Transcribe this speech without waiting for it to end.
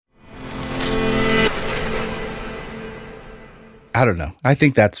I don't know. I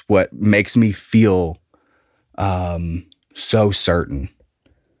think that's what makes me feel so certain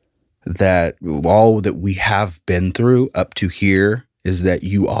that all that we have been through up to here is that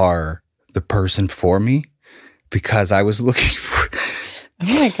you are the person for me, because I was looking for...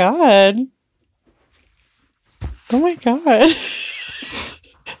 Oh my God. Oh my God.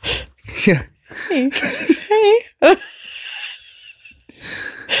 Yeah. Hey. Hey.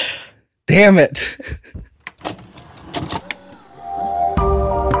 Damn it.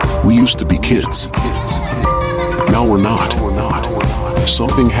 We used to be kids. Now we're not.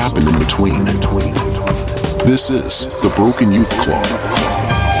 Something happened in between. This is the Broken Youth Club.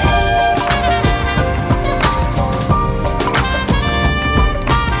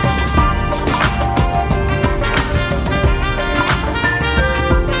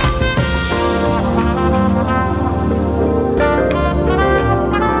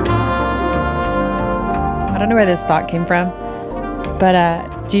 I don't know where this thought came from,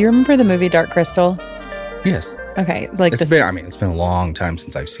 but do you remember the movie Dark Crystal? Yes. Okay, like it's been a long time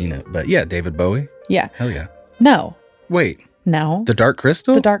since I've seen it, but yeah, David Bowie. Yeah. Hell yeah. No. Wait. No. The Dark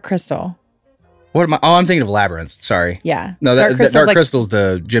Crystal? The Dark Crystal. What am I? Oh, I'm thinking of Labyrinth. Sorry. Yeah. No, Dark Crystal's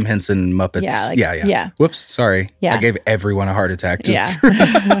the Jim Henson Muppets. Yeah. Yeah. Whoops. Sorry. Yeah. I gave everyone a heart attack. No. Yeah,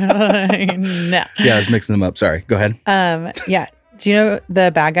 I was mixing them up. Sorry. Go ahead. Yeah. Do you know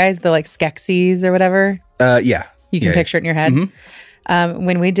the bad guys, the like Skeksis or whatever? Yeah. You can picture it in your head. Mm-hmm.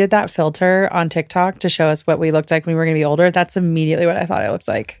 When we did that filter on TikTok to show us what we looked like when we were going to be older, that's immediately what I thought I looked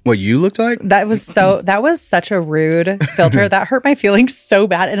like. What you looked like? That was such a rude filter. That hurt my feelings so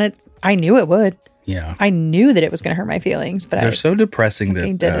bad. And I knew it would. Yeah. I knew that it was going to hurt my feelings, but they're so depressing that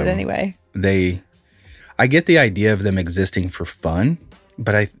I did it anyway. I get the idea of them existing for fun,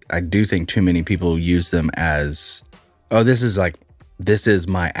 but I do think too many people use them as, oh, this is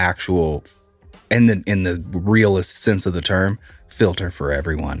my actual, in the realest sense of the term, filter for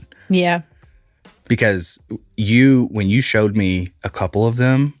everyone. Yeah. Because when you showed me a couple of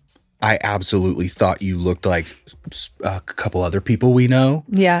them, I absolutely thought you looked like a couple other people we know.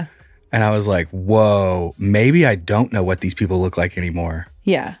 Yeah. And I was like, whoa, maybe I don't know what these people look like anymore.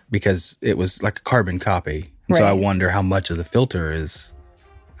 Yeah. Because it was like a carbon copy. And so I wonder how much of the filter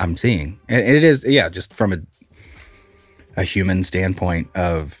I'm seeing. And it is, yeah, just from a human standpoint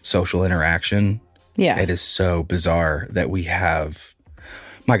of social interaction. Yeah. It is so bizarre that we have,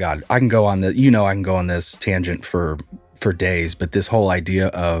 my God, I can go on this tangent for days, but this whole idea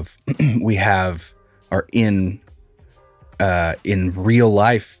of we are in real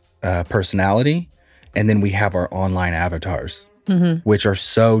life personality, and then we have our online avatars, which are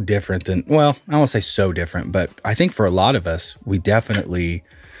so different than, well, I won't say so different, but I think for a lot of us,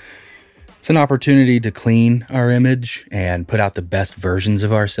 it's an opportunity to clean our image and put out the best versions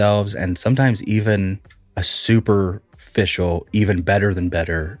of ourselves, and sometimes even a superficial, even better than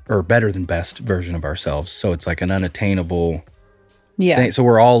best version of ourselves. So it's like an unattainable thing. So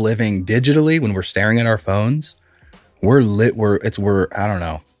we're all living digitally when we're staring at our phones. We're looking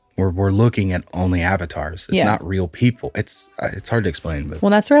at only avatars. It's not real people. It's hard to explain, but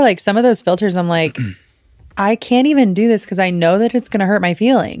well, that's where like some of those filters, I'm like, I can't even do this because I know that it's going to hurt my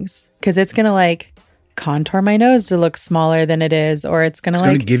feelings, because it's going to like contour my nose to look smaller than it is, or it's going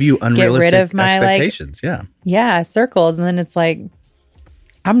to give you unrealistic get rid of my expectations. Circles. And then it's like,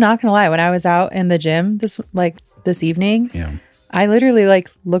 I'm not going to lie, when I was out in the gym this evening, I literally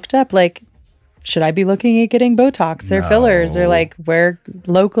like looked up like, should I be looking at getting Botox or fillers, or like where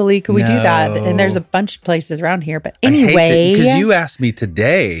locally could we do that? And there's a bunch of places around here. But anyway, because you asked me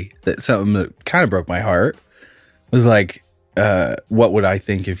today that something that kind of broke my heart was like, what would I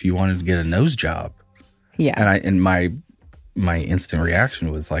think if you wanted to get a nose job? Yeah. And my instant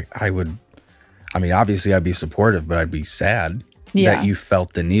reaction was like, obviously I'd be supportive, but I'd be sad that you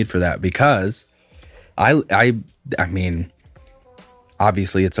felt the need for that, because I mean,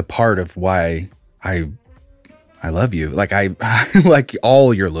 obviously it's a part of why I love you. Like I like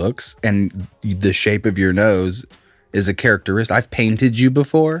all your looks, and the shape of your nose is a characteristic. I've painted you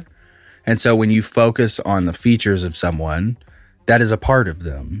before. And so when you focus on the features of someone, that is a part of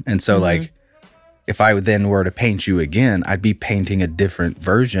them. And so like, if I then were to paint you again, I'd be painting a different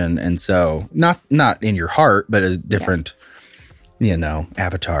version. And so not in your heart, but a different,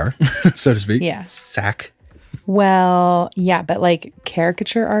 avatar, so to speak. Yeah. Sack. Well, yeah, but like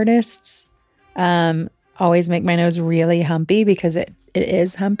caricature artists always make my nose really humpy, because it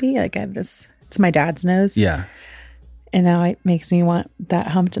is humpy. Like I have this, it's my dad's nose. Yeah. And now it makes me want that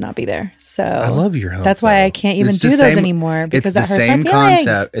hump to not be there. So I love your hump. That's why I can't even do those anymore, because that hurts my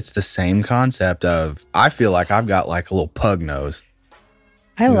feelings. It's the same concept of, I feel like I've got like a little pug nose.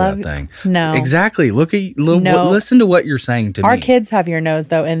 I love that thing. No. Exactly. Listen to what you're saying to me. Our kids have your nose,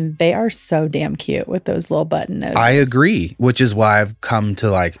 though, and they are so damn cute with those little button noses. I agree, which is why I've come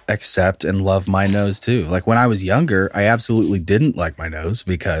to like accept and love my nose too. Like when I was younger, I absolutely didn't like my nose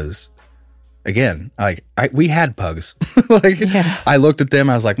because, again, like we had pugs. I looked at them,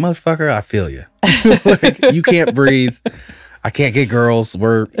 I was like, motherfucker, I feel you. Like, you can't breathe. I can't get girls.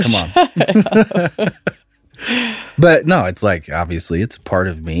 Come on. But no, it's like, obviously it's a part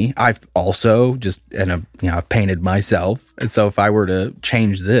of me. I've also I've painted myself. And so if I were to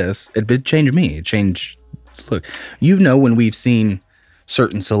change this, it'd change me. Look, when we've seen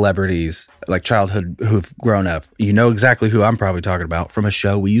certain celebrities, like childhood, who've grown up, you know exactly who I'm probably talking about, from a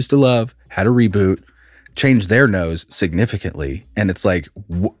show we used to love, had a reboot, changed their nose significantly. And it's like,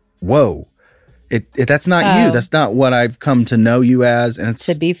 whoa. That's not you. That's not what I've come to know you as. And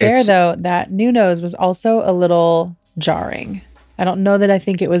to be fair, though, that new nose was also a little jarring. I don't know that I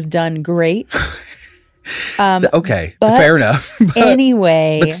think it was done great. Okay, fair enough.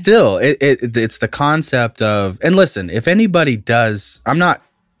 Anyway, but still, it's the concept of. And listen, if anybody does, I'm not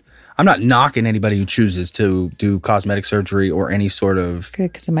knocking anybody who chooses to do cosmetic surgery or any sort of.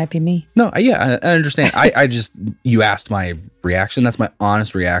 Good, because it might be me. No, yeah, I understand. I just you asked my reaction. That's my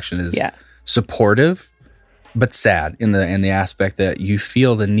honest reaction. Is supportive, but sad in the aspect that you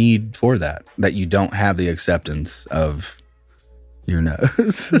feel the need for that you don't have the acceptance of your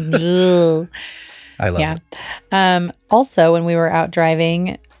nose. I love it. Also, when we were out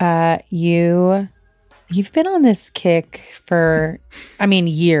driving, you've been on this kick for,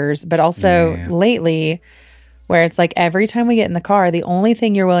 years, but also lately, where it's like every time we get in the car, the only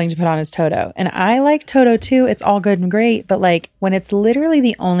thing you're willing to put on is Toto. And I like Toto too. It's all good and great. But like when it's literally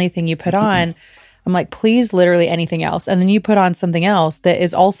the only thing you put on, I'm like, please, literally anything else. And then you put on something else that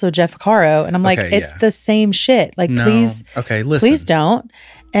is also Jeff Vaccaro. And I'm like, it's the same shit. Like, no. Please, please don't.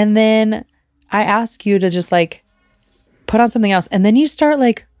 And then I ask you to just like put on something else. And then you start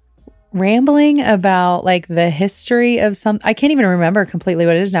like rambling about like the history of I can't even remember completely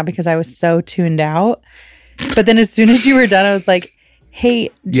what it is now because I was so tuned out. But then as soon as you were done, I was like, hey,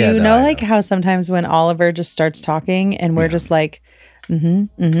 do you know how sometimes when Oliver just starts talking and we're just like,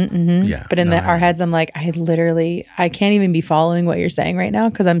 yeah. But in our heads, I'm like, I can't even be following what you're saying right now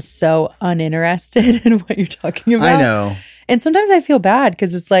because I'm so uninterested in what you're talking about. I know. And sometimes I feel bad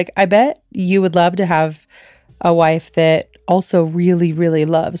because it's like, I bet you would love to have a wife that also really, really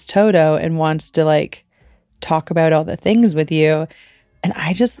loves Toto and wants to like talk about all the things with you. And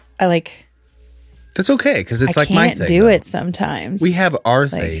I like... That's okay, because it's like my thing. I can't do it sometimes. We have our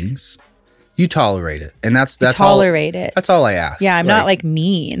things. You tolerate it. And that's tolerate it. That's all I ask. Yeah, I'm not like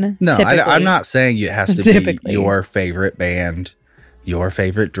mean. No, I'm not saying it has to be your favorite band, your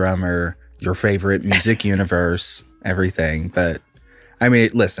favorite drummer, your favorite music universe, everything. But,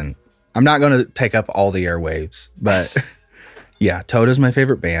 listen, I'm not going to take up all the airwaves. But, yeah, Toto's my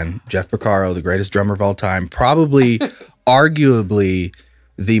favorite band. Jeff Vaccaro, the greatest drummer of all time. Probably, arguably...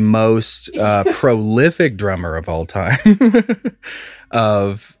 the most prolific drummer of all time.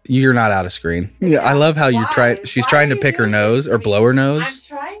 You're not out of screen. Yeah, I love how she's trying to pick her nose or blow her nose.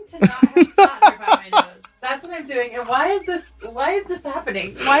 I'm trying to not have snot by my nose. That's what I'm doing. And why is this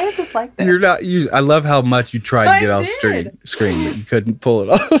happening? Why is this like this? I love how much you tried to get off screen, but you couldn't pull it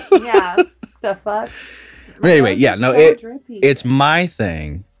off. Yeah. The fuck? But anyway, it's my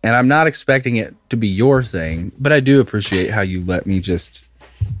thing, and I'm not expecting it to be your thing, but I do appreciate how you let me just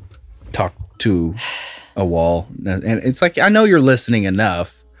talk to a wall. And it's like, I know you're listening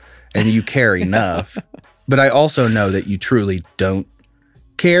enough and you care enough, but I also know that you truly don't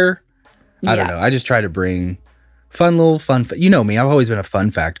care. I don't know. I just try to bring fun. You know me, I've always been a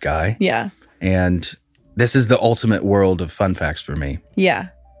fun fact guy. Yeah. And this is the ultimate world of fun facts for me. Yeah.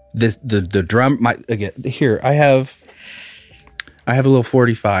 The drum, here, I have a little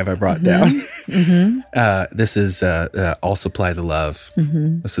 45 I brought down. Mm-hmm. This is I'll Supply the Love.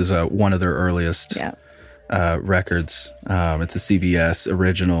 Mm-hmm. This is one of their earliest records. It's a CBS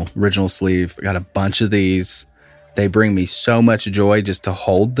original sleeve. I got a bunch of these. They bring me so much joy just to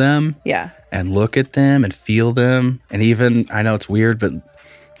hold them. Yeah. And look at them and feel them. And even, I know it's weird, but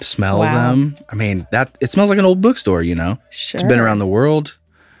smell them. It smells like an old bookstore, you know? Sure. It's been around the world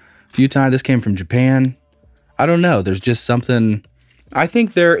a few times. This came from Japan. I don't know. There's just something... I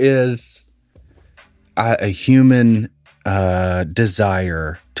think there is a human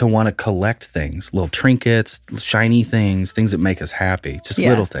desire to want to collect things, little trinkets, shiny things that make us happy, just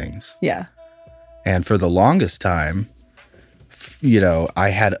little things. Yeah. And for the longest time, I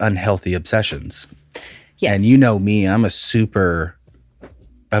had unhealthy obsessions. Yes. And you know me, I'm a super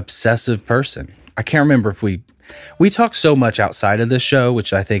obsessive person. I can't remember if we we talk so much outside of this show,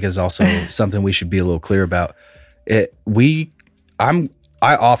 which I think is also something we should be a little clear about. I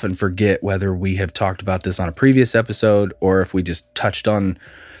often forget whether we have talked about this on a previous episode or if we just touched on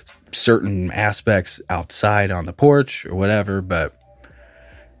certain aspects outside on the porch or whatever. But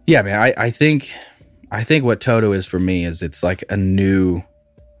yeah, man, I think what Toto is for me is it's like a new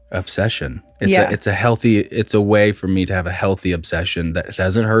obsession. It's a way for me to have a healthy obsession that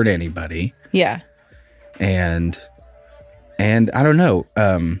doesn't hurt anybody. Yeah. And I don't know,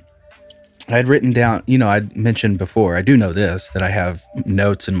 I had written down, I'd mentioned before, I do know this, that I have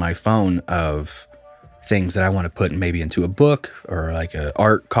notes in my phone of things that I want to put maybe into a book or like a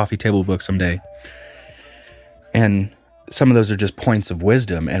art coffee table book someday. And some of those are just points of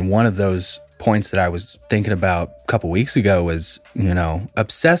wisdom. And one of those points that I was thinking about a couple weeks ago was,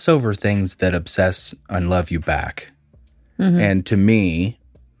 obsess over things that obsess and love you back. Mm-hmm. And to me,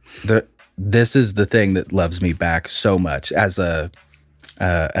 this is the thing that loves me back so much as a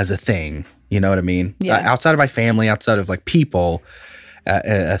thing. You know what I mean? Yeah. Outside of my family, outside of like people,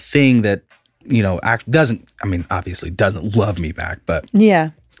 a thing that, obviously doesn't love me back, but yeah,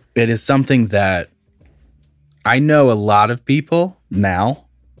 it is something that I know a lot of people now,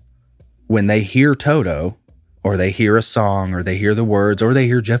 when they hear Toto or they hear a song or they hear the words or they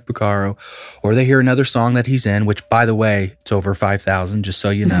hear Jeff Porcaro or they hear another song that he's in, which by the way, it's over 5,000, just so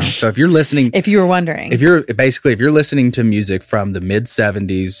you know. So if you're listening, if you were wondering, if you're listening to music from the mid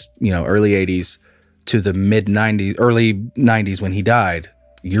 70s, early 80s to the mid 90s, early 90s when he died,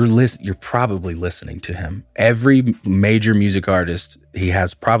 you're probably listening to him. Every major music artist, he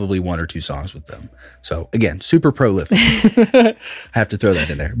has probably one or two songs with them. So again, super prolific. I have to throw that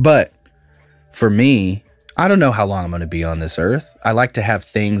in there. But for me, I don't know how long I'm going to be on this earth. I like to have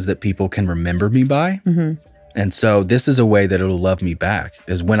things that people can remember me by. Mm-hmm. And so this is a way that it'll love me back,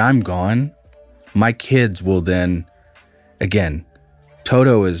 is when I'm gone, my kids will then, again,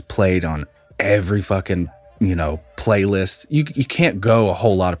 Toto is played on every fucking, playlist. You can't go a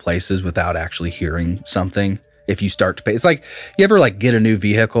whole lot of places without actually hearing something. If you start to pay, it's like, you ever like get a new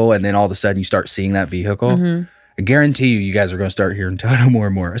vehicle and then all of a sudden you start seeing that vehicle? Mm-hmm. I guarantee you guys are going to start hearing Toto more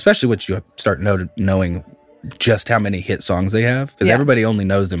and more, especially once you start knowing just how many hit songs they have, because everybody only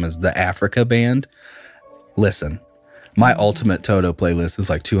knows them as the Africa band. Listen, my ultimate Toto playlist is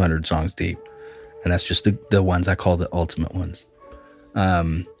like 200 songs deep, and that's just the ones I call the ultimate ones.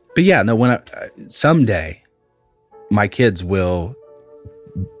 But yeah, no, when someday my kids will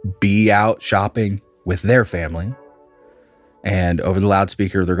be out shopping with their family, and over the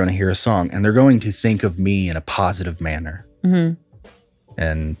loudspeaker they're going to hear a song, and they're going to think of me in a positive manner. Mm-hmm.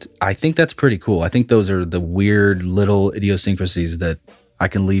 And I think that's pretty cool. I think those are the weird little idiosyncrasies that I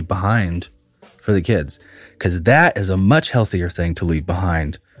can leave behind for the kids, because that is a much healthier thing to leave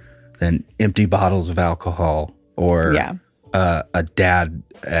behind than empty bottles of alcohol or a dad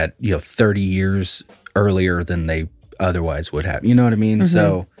at 30 years earlier than they otherwise would have. You know what I mean? Mm-hmm.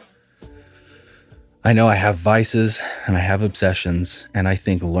 So I know I have vices and I have obsessions, and I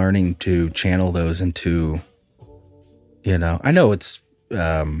think learning to channel those into, I know it's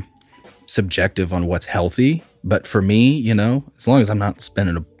subjective on what's healthy, but for me, as long as I'm not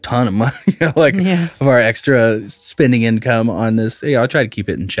spending a ton of money, of our extra spending income on this, I'll try to keep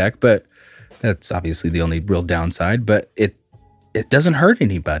it in check. But that's obviously the only real downside. But it doesn't hurt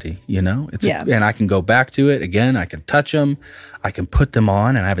anybody, and I can go back to it again. I can touch them, I can put them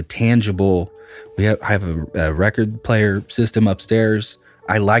on, and I have a tangible. I have a record player system upstairs.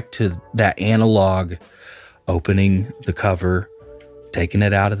 I like that analog opening the cover, taking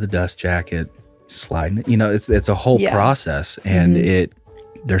it out of the dust jacket, sliding it. It's a whole process, and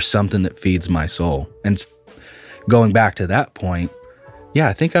there's something that feeds my soul. And going back to that point,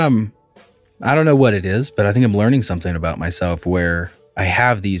 I think I don't know what it is, but I think I'm learning something about myself where I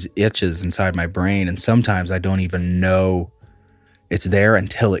have these itches inside my brain, and sometimes I don't even know it's there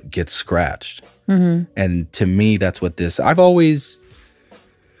until it gets scratched. Mm-hmm. And to me, that's what I've always,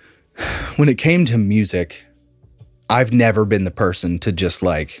 when it came to music, I've never been the person to just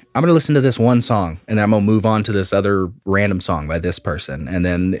like, I'm going to listen to this one song and then I'm going to move on to this other random song by this person. And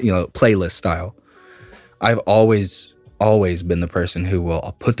then, playlist style. I've always been the person who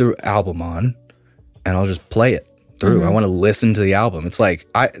I'll put the album on and I'll just play it through. Mm-hmm. I want to listen to the album. It's like,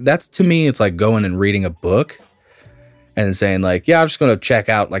 that's to me, it's like going and reading a book and saying like, I'm just going to check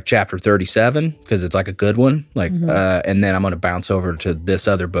out like chapter 37 because it's like a good one. Like, and then I'm going to bounce over to this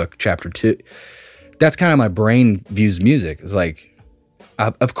other book, chapter 2. That's kind of my brain views music. It's like,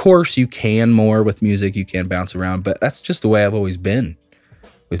 of course you can more with music, you can bounce around, but that's just the way I've always been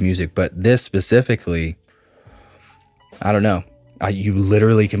with music. But this specifically, I don't know. you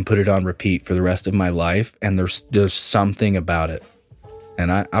literally can put it on repeat for the rest of my life, and there's something about it.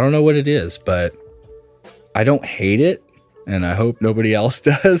 And I don't know what it is, but I don't hate it, and I hope nobody else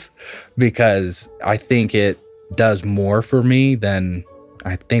does, because I think it does more for me than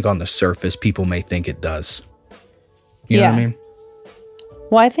I think on the surface people may think it does. You know what I mean?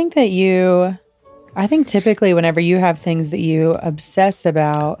 Well, I think typically whenever you have things that you obsess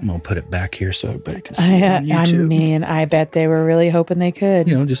about... I'm going to put it back here so everybody can see it on YouTube. I mean, I bet they were really hoping they could.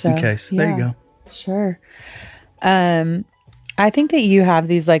 Just in case. There you go. Sure. I think that you have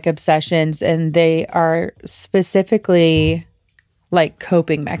these like obsessions, and they are specifically like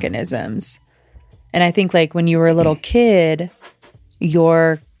coping mechanisms. And I think like when you were a little kid,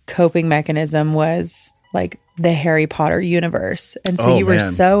 your coping mechanism was like the Harry Potter universe. And so you were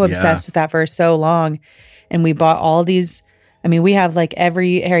so obsessed with that for so long. And we bought all these, I mean, we have like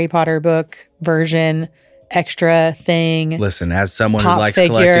every Harry Potter book version, extra thing. Listen, as someone who likes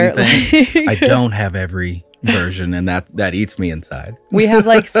collecting things, I don't have every version, and that eats me inside. We have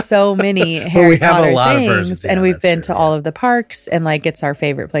like so many Harry Potter a lot things, of versions, and we've been to all of the parks, and like it's our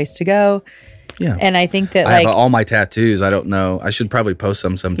favorite place to go. Yeah. And I think that I have all my tattoos. I don't know. I should probably post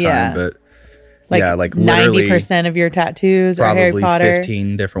them sometime, but like literally 90% of your tattoos are Harry Potter. Probably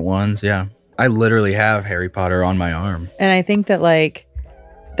 15 different ones. Yeah. I literally have Harry Potter on my arm. And I think that like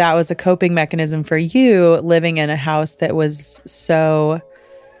that was a coping mechanism for you, living in a house that was so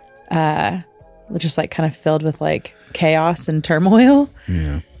just like kind of filled with like chaos and turmoil.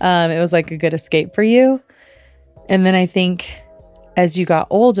 Yeah. It was like a good escape for you. And then I think as you got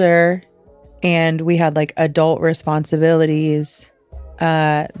older and we had like adult responsibilities,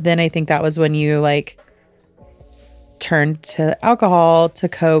 then I think that was when you like turned to alcohol to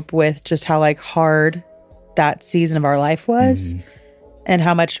cope with just how like hard that season of our life was, and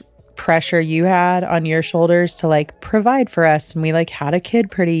how much pressure you had on your shoulders to like provide for us. And we like had a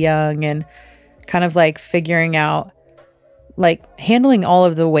kid pretty young, and kind of like figuring out like handling all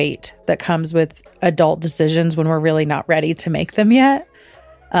of the weight that comes with adult decisions when we're really not ready to make them yet.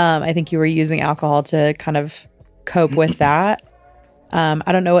 I think you were using alcohol to kind of cope with that.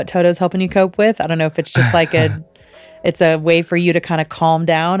 I don't know what Toto's helping you cope with. I don't know if it's just like it's a way for you to kind of calm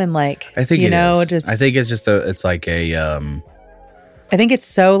down and like, I think I think it's just it's like a, I think it's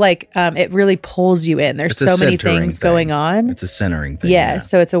so like, it really pulls you in. There's so many things going on. It's a centering thing. Yeah.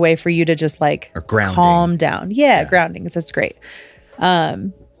 So it's a way for you to just like calm down. Yeah. Grounding. That's great.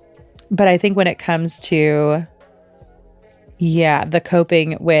 But I think when it comes to, the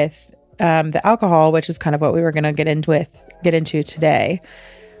coping with, the alcohol, which is kind of what we were going to get into today.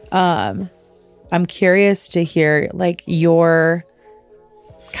 I'm curious to hear like your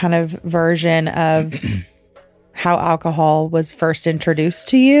kind of version of how alcohol was first introduced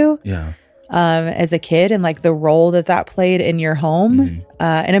to you. Yeah. As a kid, and like the role that played in your home,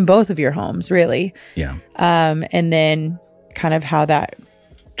 and in both of your homes, really. Yeah. And then kind of how that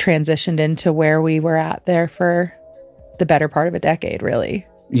transitioned into where we were at there for the better part of a decade, really.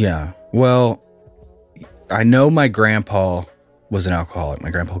 Yeah. Well, I know my grandpa was an alcoholic, my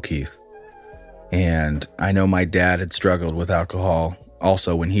grandpa Keith. And I know my dad had struggled with alcohol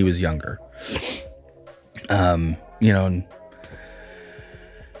also when he was younger. And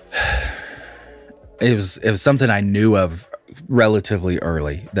it was something I knew of relatively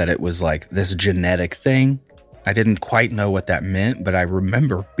early, that it was like this genetic thing. I didn't quite know what that meant, but I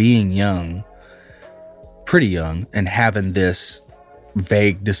remember being young, pretty young, and having this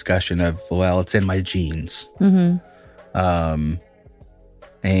vague discussion of, well, it's in my genes. And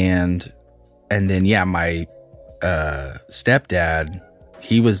then, my stepdad,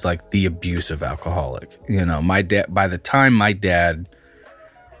 he was like the abusive alcoholic. My dad, by the time my dad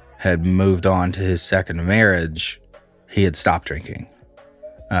had moved on to his second marriage, he had stopped drinking.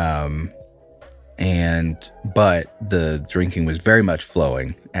 But the drinking was very much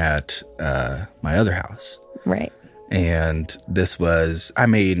flowing at my other house. Right. And this was,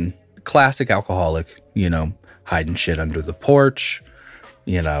 classic alcoholic, hiding shit under the porch,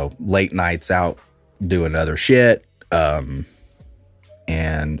 late nights out doing other shit, and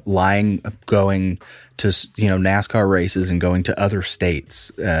lying, going to, NASCAR races and going to other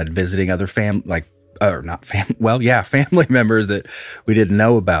states, visiting other family members that we didn't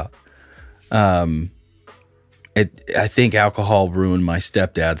know about. I think alcohol ruined my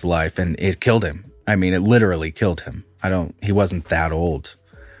stepdad's life, and it killed him. It literally killed him. He wasn't that old.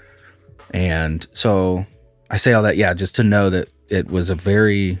 And so I say all that, just to know that it was a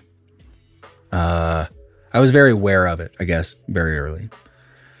very, I was very aware of it, I guess, very early.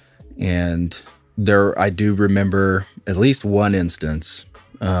 And I do remember at least one instance,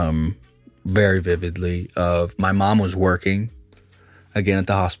 very vividly, of my mom was working again at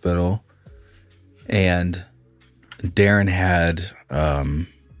the hospital, and Darren had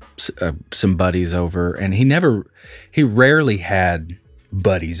some buddies over, and he rarely had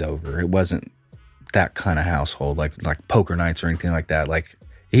buddies over. It wasn't that kind of household, like poker nights or anything like that. Like,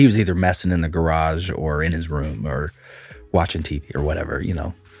 he was either messing in the garage or in his room or watching TV or whatever, We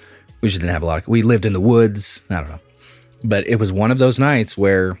just didn't have we lived in the woods. I don't know. But it was one of those nights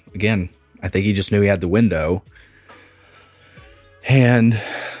where, again, I think he just knew he had the window. And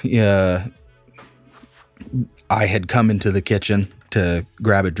I had come into the kitchen to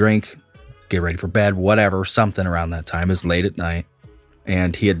grab a drink, get ready for bed, whatever, something around that time. It was late at night.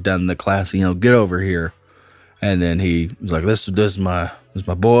 And he had done the classic, get over here. And then he was like, this is my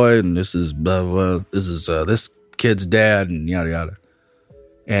boy, and this is blah, blah, this is this kid's dad, and yada, yada.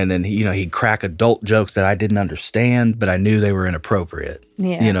 And then he'd crack adult jokes that I didn't understand, but I knew they were inappropriate.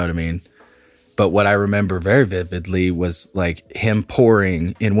 Yeah. You know what I mean? But what I remember very vividly was like him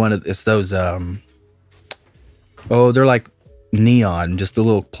pouring in it's those, they're like neon, just the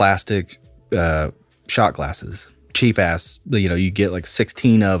little plastic shot glasses. Cheap ass, you get like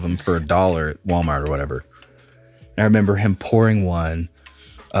 16 of them for $1 at Walmart or whatever. I remember him pouring one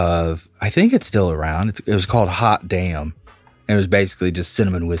of, I think it's still around. It was called Hot Damn. And it was basically just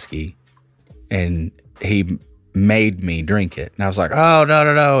cinnamon whiskey. And he made me drink it. And I was like, oh,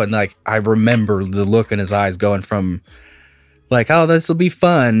 no. And like, I remember the look in his eyes going from like, oh, this will be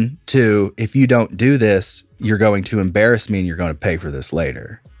fun to, if you don't do this, you're going to embarrass me and you're going to pay for this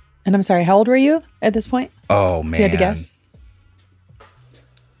later. And I'm sorry, how old were you at this point? Oh, man. You had to guess?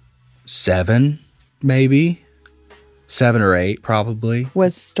 7, maybe. 7 or 8, probably.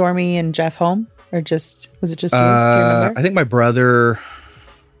 Was Stormy and Jeff home? Or was it just you? Do you remember? I think my brother,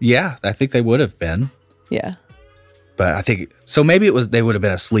 I think they would have been. Yeah. But I think, so maybe they would have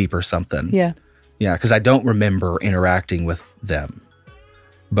been asleep or something. Yeah. Yeah, because I don't remember interacting with them.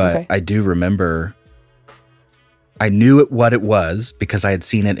 But okay. I do remember, I knew what it was because I had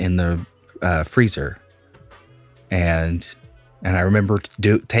seen it in the freezer. And I remember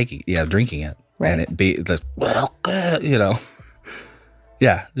drinking it. Right. And it be just,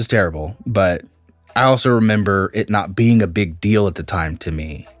 yeah, just terrible. But I also remember it not being a big deal at the time to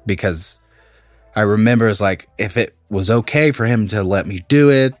me, because I remember it's like, if it was okay for him to let me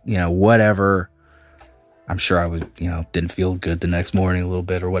do it, whatever. I'm sure I was, didn't feel good the next morning a little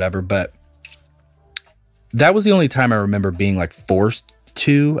bit or whatever. But that was the only time I remember being like forced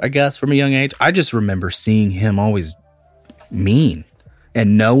to, I guess, from a young age. I just remember seeing him always mean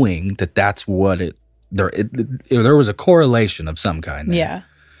and knowing that that's what there was a correlation of some kind there. Yeah.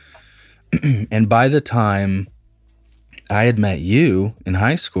 And by the time I had met you in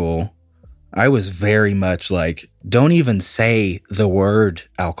high school, I was very much like, don't even say the word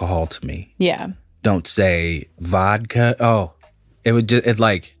alcohol to me. Yeah. Don't say vodka. Oh, it would just,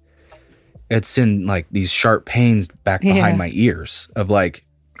 it'd send like these sharp pains back behind my ears of like,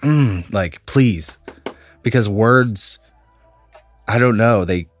 please. Because words, I don't know,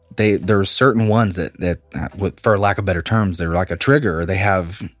 there are certain ones that for lack of better terms, they're like a trigger.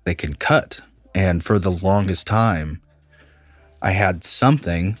 They can cut. And for the longest time, I had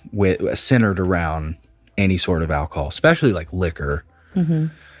something centered around any sort of alcohol, especially like liquor. Mm-hmm.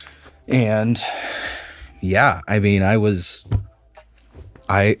 And yeah, I mean, I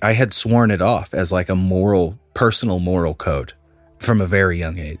had sworn it off as like a personal moral code from a very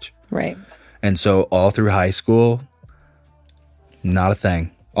young age. Right. And so all through high school, not a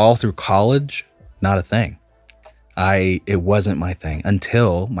thing. All through college, not a thing. It wasn't my thing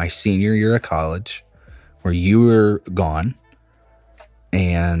until my senior year of college, where you were gone,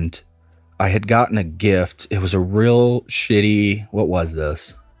 and I had gotten a gift. It was a real shitty, what was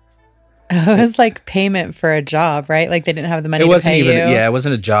this? It was like payment for a job, right? Like they didn't have the money to pay you. Yeah, it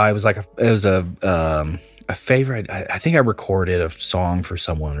wasn't a job. It was like a favor. I think I recorded a song for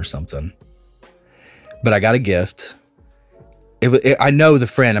someone or something. But I got a gift. I know the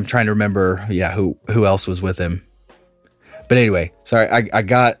friend. I'm trying to remember, who else was with him. But anyway, sorry, I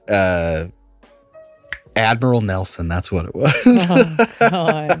got Admiral Nelson. That's what it was. Oh,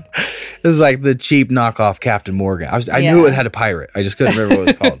 God. It was like the cheap knockoff Captain Morgan. I knew it had a pirate. I just couldn't remember what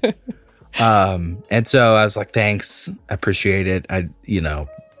it was called. And so I was like, thanks, I appreciate it. I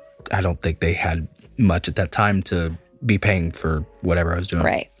don't think they had much at that time to be paying for whatever I was doing.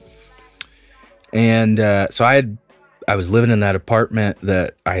 Right. And so I was living in that apartment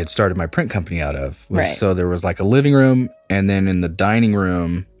that I had started my print company out of. Right. So there was like a living room, and then in the dining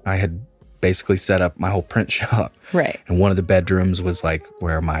room, I had basically set up my whole print shop. Right. And one of the bedrooms was like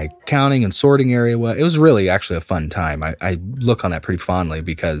where my counting and sorting area was. It was really actually a fun time. I look on that pretty fondly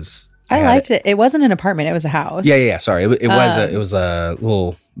because I liked it. It wasn't an apartment. It was a house. Yeah. Sorry. It was a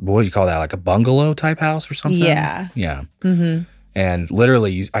little, what do you call that? Like a bungalow type house or something? Yeah. Yeah. Mm-hmm. And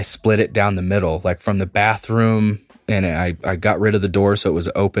literally I split it down the middle, like from the bathroom, and I got rid of the door so it was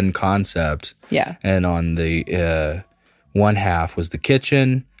open concept. Yeah. And on the one half was the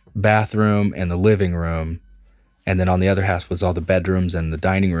kitchen, bathroom, and the living room. And then on the other half was all the bedrooms and the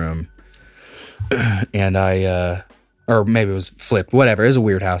dining room. And or maybe it was flipped, whatever. It was a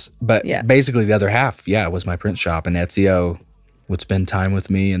weird house. But basically the other half, was my print shop. And Ezio would spend time with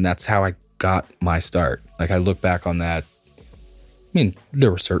me. And that's how I got my start. Like, I look back on that. I mean,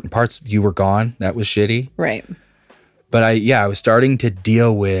 there were certain parts. You were gone. That was shitty. Right. But I was starting to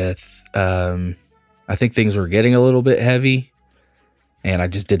deal with, I think things were getting a little bit heavy. And I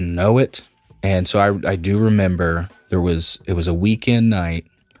just didn't know it. And so I do remember it was a weekend night.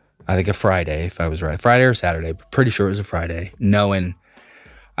 I think a Friday, if I was right. Friday or Saturday, but pretty sure it was a Friday. Knowing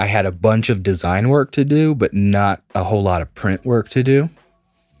I had a bunch of design work to do, but not a whole lot of print work to do.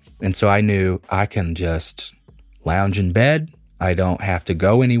 And so I knew I can just lounge in bed. I don't have to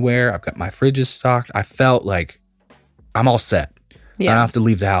go anywhere. I've got my fridges stocked. I felt like I'm all set. Yeah. I don't have to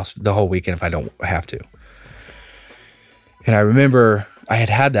leave the house the whole weekend if I don't have to. And I remember I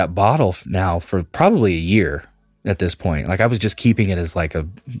had that bottle now for probably a year. At this point, like I was just keeping it as like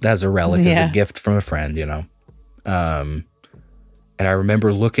as a relic, as a gift from a friend, you know. And I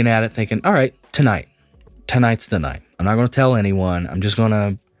remember looking at it thinking, all right, tonight's the night. I'm not going to tell anyone. I'm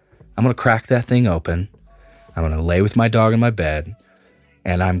going to crack that thing open. I'm going to lay with my dog in my bed,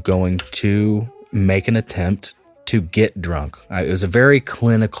 and I'm going to make an attempt to get drunk. It was a very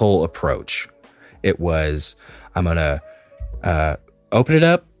clinical approach. It was, I'm going to open it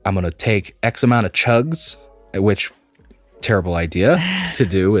up. I'm going to take X amount of chugs, which terrible idea to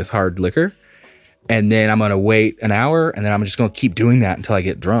do with hard liquor. And then I'm going to wait an hour, and then I'm just going to keep doing that until I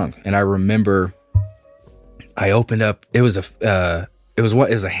get drunk. And I remember I opened up, it was a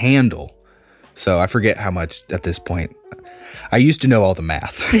handle. So I forget how much at this point. I used to know all the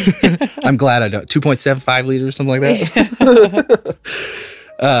math. I'm glad I don't. 2.75 liters, something like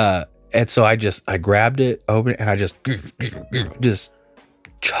that. And so I grabbed it, opened it, and I just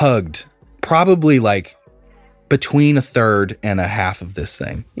chugged probably like between a third and a half of this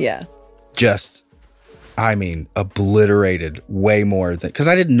thing. Yeah. Just, I mean, obliterated way more than, because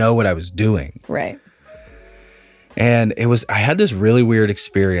I didn't know what I was doing. Right. And I had this really weird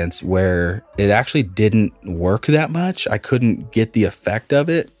experience where it actually didn't work that much. I couldn't get the effect of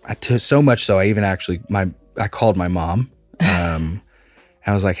it. So much so I even actually, I called my mom. I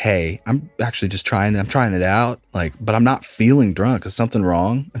was like, hey, I'm actually just trying it out. Like, but I'm not feeling drunk. Is something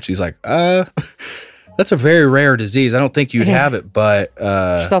wrong? And she's like, that's a very rare disease. I don't think you'd have it, but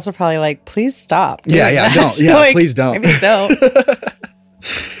she's also probably like, please stop. Yeah, don't. Yeah, like, please don't. Maybe don't.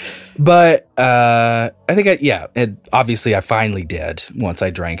 But I think and obviously I finally did once I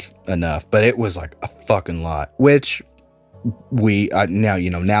drank enough, but it was like a fucking lot, which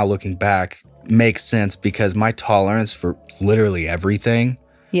now looking back makes sense because my tolerance for literally everything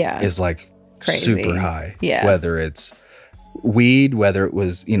is like crazy. Super high. Yeah. Whether it's weed, whether it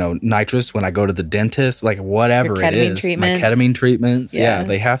was, nitrous when I go to the dentist, like whatever it is. My ketamine treatments. Yeah.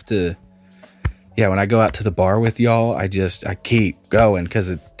 They have to. Yeah, when I go out to the bar with y'all, I keep going because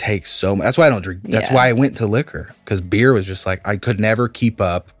it takes so much. That's why I don't drink. That's why I went to liquor, because beer was just like, I could never keep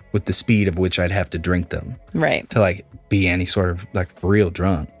up with the speed of which I'd have to drink them. Right. To like be any sort of like real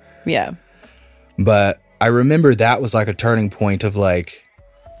drunk. Yeah. But I remember that was like a turning point of like,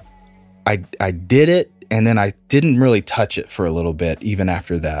 I did it and then I didn't really touch it for a little bit even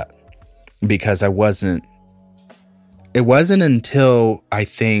after that, because it wasn't until I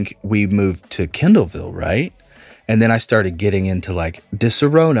think we moved to Kendallville, right? And then I started getting into like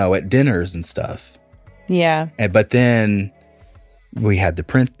Disaronno at dinners and stuff. Yeah. But then we had the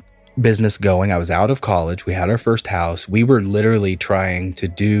print business going. I was out of college. We had our first house. We were literally trying to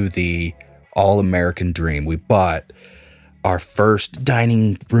do the all-American dream. We bought our first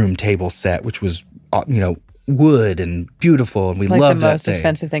dining room table set, which was, wood and beautiful, and we loved that thing. Like the most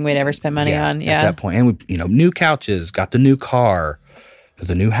expensive thing we'd ever spent money on. Yeah. At that point. And we, new couches, got the new car,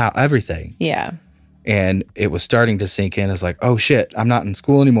 the new house, everything. Yeah. And it was starting to sink in as like, oh shit, I'm not in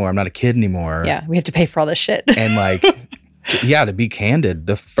school anymore. I'm not a kid anymore. Yeah. We have to pay for all this shit. And like, to be candid,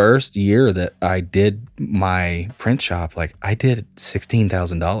 the first year that I did my print shop, like I did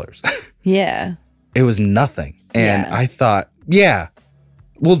 $16,000. Yeah. It was nothing. And I thought,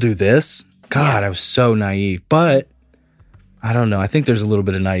 we'll do this. God, I was so naive. But I don't know. I think there's a little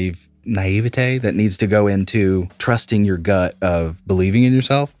bit of naivete that needs to go into trusting your gut of believing in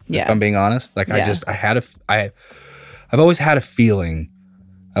yourself. Yeah. If I'm being honest. Like I've always had a feeling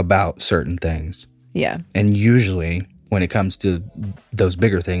about certain things. Yeah. And usually when it comes to those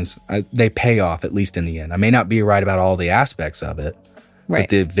bigger things, they pay off, at least in the end. I may not be right about all the aspects of it, but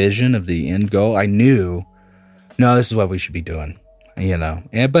the vision of the end goal, I knew, no, this is what we should be doing, you know.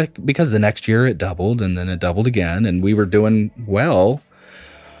 But because the next year it doubled, and then it doubled again, and we were doing well.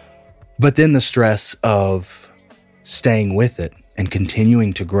 But then the stress of staying with it and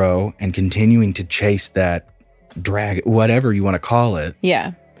continuing to grow and continuing to chase that drag, whatever you want to call it.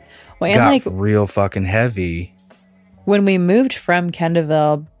 Yeah. Well, and got real fucking heavy. When we moved from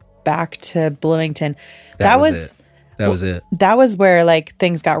Kendallville back to Bloomington, that was it. That was where like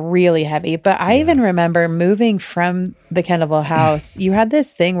things got really heavy. But I even remember moving from the Kendallville house. You had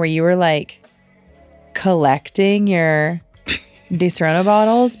this thing where you were like collecting your Disaronno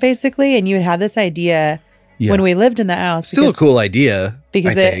bottles, basically, and you had this idea when we lived in the house. Still a cool idea,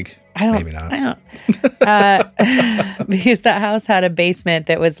 because maybe not. Because that house had a basement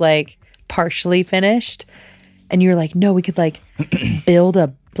that was like partially finished, and you were like, no, we could like build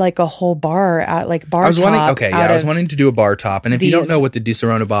a whole bar at like bar. I was wanting to do a bar top, and if you don't know what the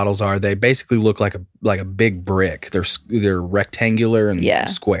Disaronno bottles are, they basically look like a big brick. They're rectangular and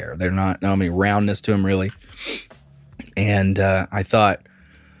square. They're not roundness to them really. And I thought,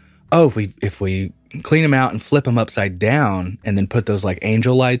 if we clean them out and flip them upside down, and then put those like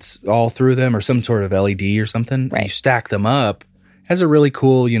angel lights all through them, or some sort of LED or something, and you stack them up, has a really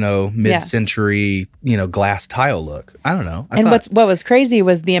cool, mid-century, glass tile look. I don't know. What was crazy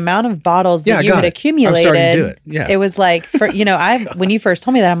was the amount of bottles that you had accumulated. I was starting to do it. Yeah. It was like, when you first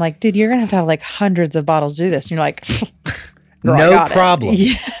told me that, I'm like, dude, you're going to have like hundreds of bottles to do this. And you're like, girl, no problem.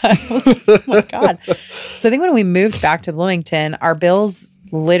 Yeah. I was like, oh my God. So I think when we moved back to Bloomington, our bills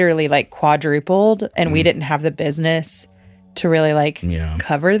literally like quadrupled, and we didn't have the business to really like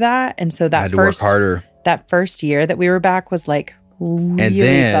cover that. And so that work harder. That first year that we were back was like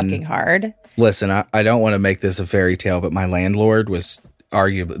really fucking hard. Listen, I don't want to make this a fairy tale, but my landlord was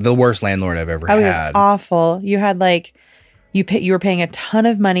arguably the worst landlord I've ever had. It was awful. You had like, you were paying a ton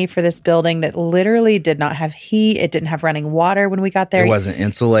of money for this building that literally did not have heat. It didn't have running water when we got there. It wasn't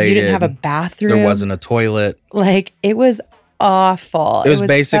insulated. You didn't have a bathroom. There wasn't a toilet. Like, it was awful. It was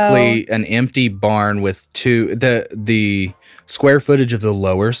basically an empty barn with the square footage of the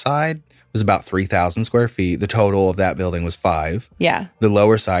lower side was about 3,000 square feet. The total of that building was 5. Yeah. The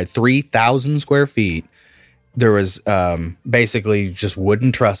lower side, 3,000 square feet. There was basically just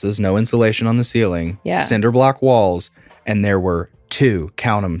wooden trusses, no insulation on the ceiling, cinder block walls, and there were 2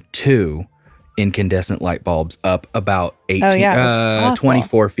 incandescent light bulbs up about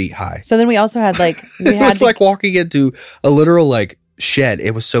 24 feet high. So then we also had like... It's like walking into a literal like shed.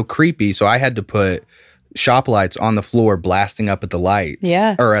 It was so creepy. So I had to put shop lights on the floor blasting up at the lights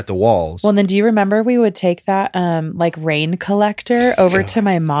or at the walls. Well, then do you remember we would take that like rain collector over to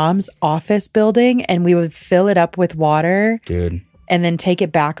my mom's office building, and we would fill it up with water, dude, and then take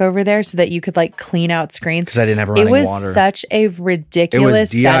it back over there so that you could like clean out screens, because I didn't have running water. It was such a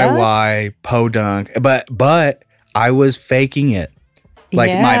ridiculous DIY podunk, but I was faking it,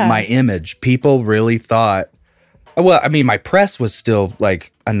 like my image. People really thought. Well, I mean, my press was still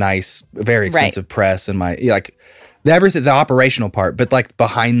like a nice, very expensive press, and my the operational part, but like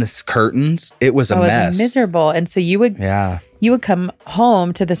behind the curtains, it was a mess. It was miserable. And so you would come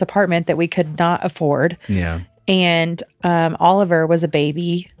home to this apartment that we could not afford. Yeah. And Oliver was a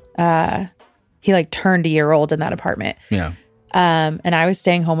baby. He like turned a year old in that apartment. Yeah. And I was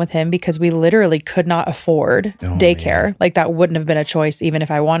staying home with him because we literally could not afford daycare. Man. Like that wouldn't have been a choice even if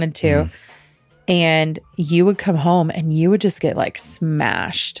I wanted to. And you would come home and you would just get like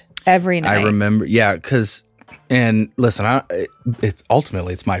smashed every night. I remember, and listen,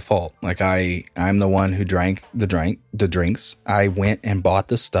 ultimately it's my fault. Like I'm the one who drank the drinks. I went and bought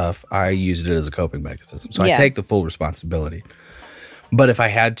the stuff. I used it as a coping mechanism. So I take the full responsibility. But if I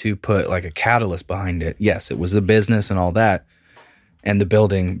had to put like a catalyst behind it, yes, it was the business and all that and the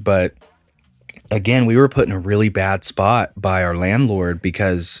building. But again, we were put in a really bad spot by our landlord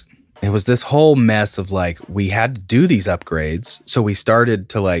because it was this whole mess of like, we had to do these upgrades. So we started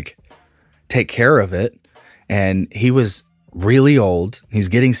to like take care of it. And he was really old. He was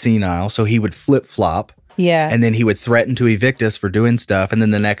getting senile. So he would flip flop. Yeah. And then he would threaten to evict us for doing stuff. And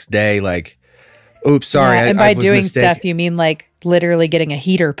then the next day, like, oops, sorry. Yeah, and by doing stuff, you mean like literally getting a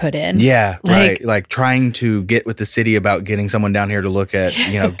heater put in. Yeah. Right. Like trying to get with the city about getting someone down here to look at,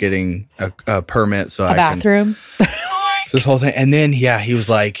 getting a permit. So a bathroom. This whole thing. And then, he was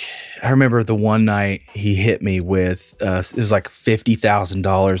like, I remember the one night he hit me with, it was like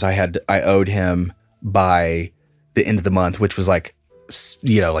 $50,000 I owed him by the end of the month, which was like,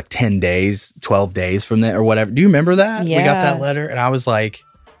 like 10 days, 12 days from there or whatever. Do you remember that? Yeah. We got that letter and I was like,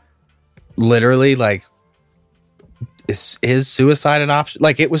 literally like, is suicide an option?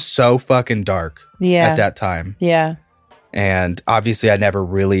 Like, it was so fucking dark at that time. Yeah. And obviously I never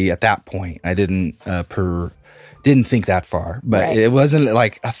really, at that point, I didn't think that far, but it wasn't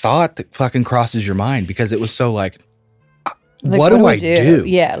like a thought that fucking crosses your mind, because it was so like what do I do?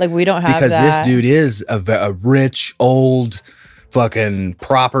 Yeah, like we don't have because that. This dude is a rich, old, fucking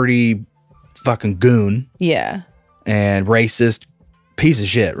property fucking goon. Yeah. And racist piece of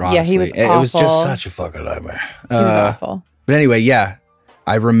shit, honestly. Yeah, he was awful. It was just such a fucking nightmare. He was awful. But anyway, yeah.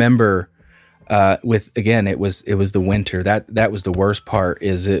 I remember it was the winter. That was the worst part,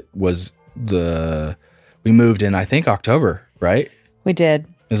 is we moved in, I think, October, right? We did.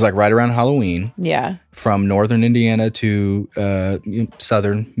 It was like right around Halloween. Yeah. From northern Indiana to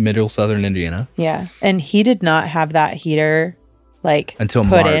middle southern Indiana. Yeah. And he did not have that heater until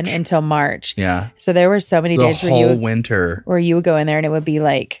March. Yeah. So there were so many days winter where you would go in there and it would be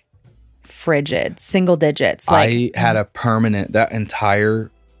like frigid, single digits. Like, I had a permanent,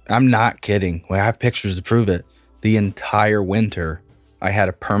 I'm not kidding. Well, I have pictures to prove it. The entire winter, I had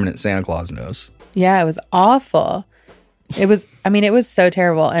a permanent Santa Claus nose. Yeah, it was awful. It was so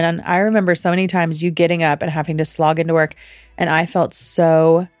terrible. And I remember so many times you getting up and having to slog into work. And I felt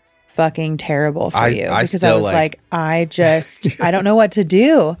so fucking terrible for you. Because I was I don't know what to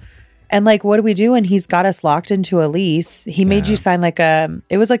do. And like, what do we do when he's got us locked into a lease? He made you sign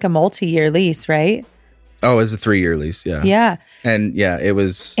it was like a multi-year lease, right? Oh, it was a 3-year lease. Yeah. Yeah. And yeah, it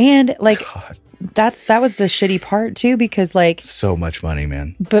was. And like, God. That was the shitty part too, because like. So much money,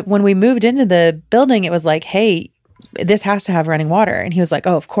 man. But when we moved into the building, it was like, hey, this has to have running water. And he was like,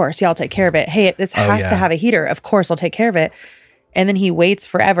 oh, of course. Yeah, I'll take care of it. Hey, this has to have a heater. Of course, I'll take care of it. And then he waits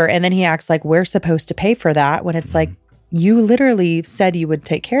forever. And then he acts like we're supposed to pay for that, when it's like, you literally said you would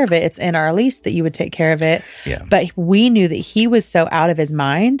take care of it. It's in our lease that you would take care of it. Yeah. But we knew that he was so out of his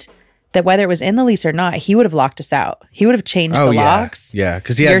mind that whether it was in the lease or not, he would have locked us out. He would have changed the locks. Yeah,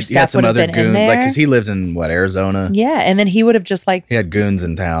 because he had some other goons. Like, because he lived in Arizona. Yeah, and then he would have just like he had goons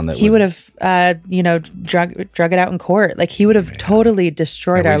in town that he would have drug it out in court. Like, he would have totally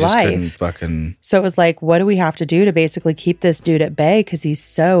destroyed our life. So it was like, what do we have to do to basically keep this dude at bay, because he's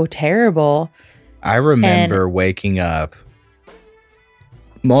so terrible. I remember waking up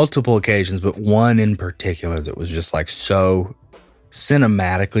multiple occasions, but one in particular that was just like so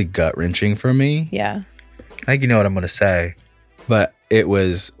cinematically gut-wrenching for me. Yeah. I think you know what I'm going to say. But it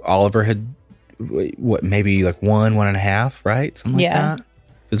was, Oliver had, maybe like 1.5, right? Something like that.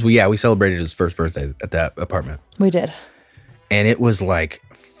 Because we celebrated his first birthday at that apartment. We did. And it was like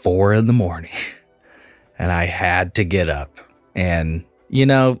 4 a.m. And I had to get up. And,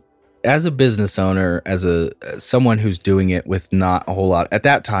 as a business owner, as someone who's doing it with not a whole lot, at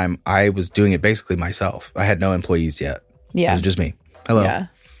that time, I was doing it basically myself. I had no employees yet. Yeah. It was just me. Hello. Yeah.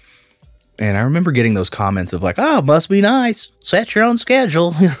 And I remember getting those comments of like, oh, must be nice. Set your own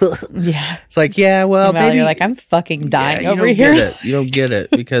schedule. Yeah. It's like, yeah, well, maybe you're like, I'm fucking dying over here. You don't get it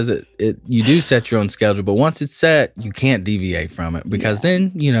because you do set your own schedule. But once it's set, you can't deviate from it, because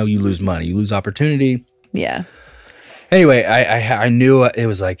then, you lose money, you lose opportunity. Yeah. Anyway, I knew it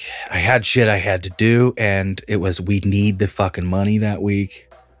was like I had shit I had to do, and it was we need the fucking money that week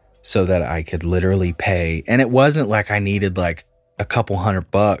so that I could literally pay. And it wasn't like I needed like a couple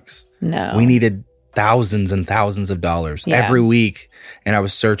 $100. No. We needed thousands and thousands of dollars every week. And I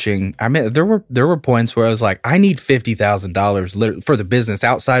was searching. I mean, there were points where I was like, I need $50,000 for the business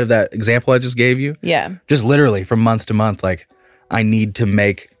outside of that example I just gave you. Yeah. Just literally from month to month. Like, I need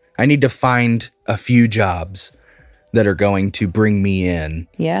to find a few jobs that are going to bring me in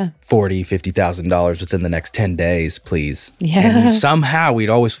 $40,000, $50,000 within the next 10 days, please. Yeah. And somehow we'd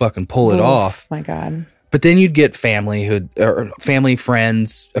always fucking pull it off. My God. But then you'd get family,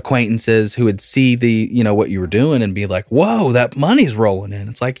 friends, acquaintances who would see what you were doing and be like, whoa, that money's rolling in.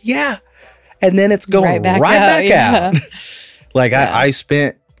 It's like, yeah. And then it's going right back out. Like, I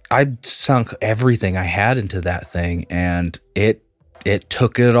sunk everything I had into that thing, and it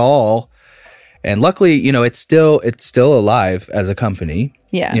took it all. And luckily, it's still alive as a company.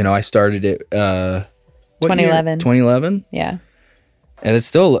 Yeah. I started it 2011. 2011? Yeah. And it's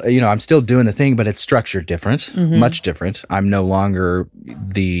still, I'm still doing the thing, but it's structured different, much different. I'm no longer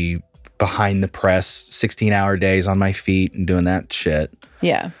the behind the press 16-hour days on my feet and doing that shit.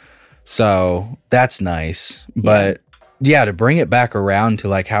 Yeah. So that's nice. But yeah, to bring it back around to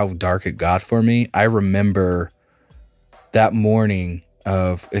like how dark it got for me, I remember that morning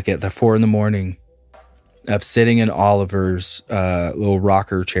of the 4 a.m. of sitting in Oliver's little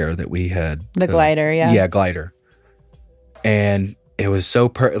rocker chair that we had. The glider, yeah. Yeah, glider. And it was so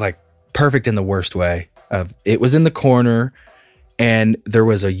perfect in the worst way. It was in the corner, And there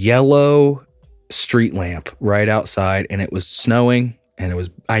was a yellow street lamp right outside, and it was snowing, and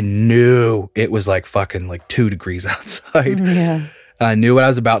I knew it was like fucking like 2 degrees outside. Yeah. And I knew what I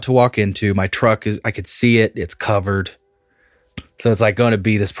was about to walk into. My truck I could see it. It's covered. So it's like going to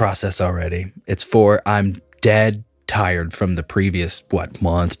be this process already. I'm dead tired from the previous,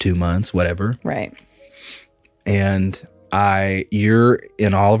 month, 2 months, whatever. Right. And you're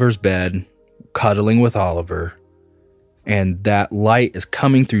in Oliver's bed, cuddling with Oliver. And that light is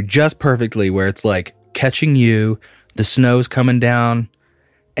coming through just perfectly where it's like catching you. The snow's coming down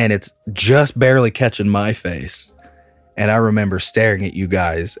and it's just barely catching my face. And I remember staring at you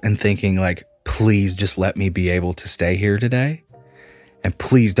guys and thinking like, please just let me be able to stay here today. And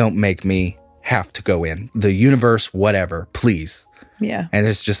please don't make me have to go in. The universe, whatever, please. Yeah. And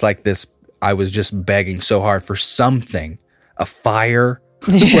it's just like this, I was just begging so hard for something, a fire,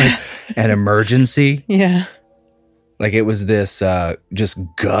 like an emergency. Yeah. Like it was this just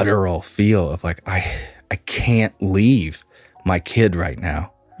guttural feel of like, I can't leave my kid right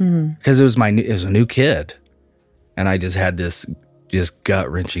now. Because it was a new kid. And I just had this just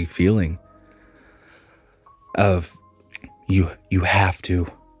gut-wrenching feeling of you have to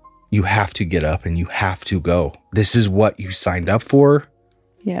get up and you have to go. This is what you signed up for.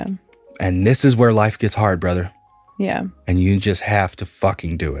 Yeah. And this is where life gets hard, brother. Yeah. And you just have to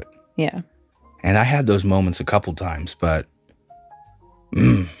fucking do it. Yeah. And I had those moments a couple times, but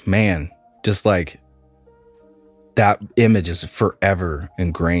man, just like that image is forever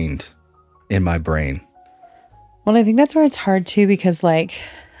ingrained in my brain. Well, I think that's where it's hard too, because like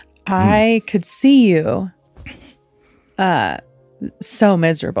I could see you so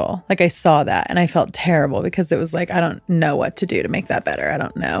miserable. Like I saw that and I felt terrible because it was like, I don't know what to do to make that better. I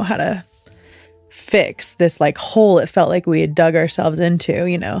don't know how to fix this like hole it felt like we had dug ourselves into,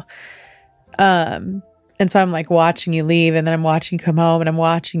 you know? And so I'm like watching you leave, and then I'm watching you come home, and I'm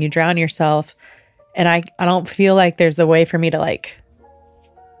watching you drown yourself. And I don't feel like there's a way for me to like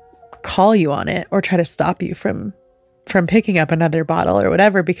call you on it or try to stop you from picking up another bottle or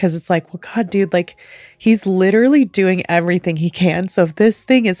whatever, because it's like, well, God, dude, like he's literally doing everything he can. So if this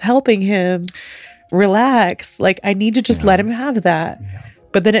thing is helping him relax, like I need to just let him have that. Yeah.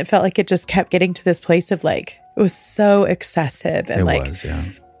 But then it felt like it just kept getting to this place of like, it was so excessive. And it was, yeah.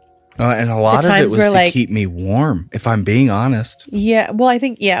 And a lot of it was to like, keep me warm, if I'm being honest. Yeah. Well, I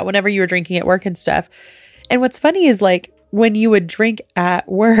think, whenever you were drinking at work and stuff. And what's funny is like when you would drink at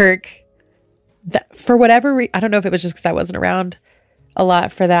work, that for whatever I don't know if it was just because I wasn't around a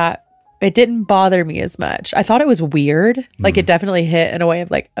lot for that, it didn't bother me as much. I thought it was weird. Like it definitely hit in a way of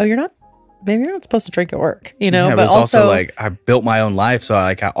like, oh, maybe you're not supposed to drink at work, you know? Yeah, but it's also like I built my own life, so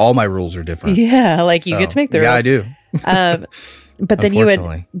like all my rules are different. Yeah, like you get to make the rules. Yeah, I do. But then you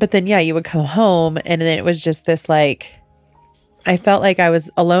would come home, and then it was just this like, I felt like I was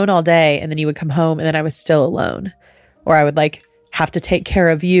alone all day, and then you would come home, and then I was still alone, or I would like have to take care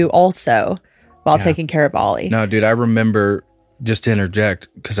of you also while taking care of Ollie. No, dude, I remember, just to interject,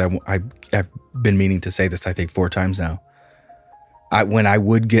 because I've been meaning to say this I think 4 times now. When I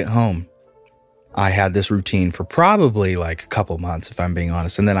would get home, I had this routine for probably like a couple months, if I'm being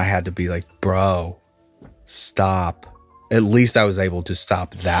honest, and then I had to be like, bro, stop. At least I was able to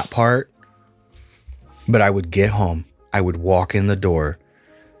stop that part. But I would get home. I would walk in the door.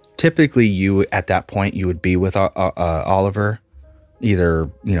 Typically, at that point, you would be with Oliver, either,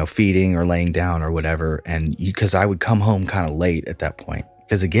 feeding or laying down or whatever. And because I would come home kind of late at that point.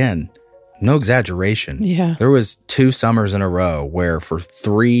 Because again, no exaggeration. Yeah. There was 2 summers in a row where for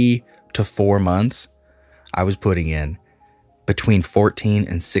 3 to 4 months, I was putting in between 14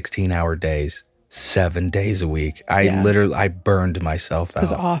 and 16-hour days. 7 days a week. I burned myself out. It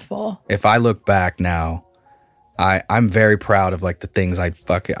was awful. If I look back now, I'm very proud of like the things I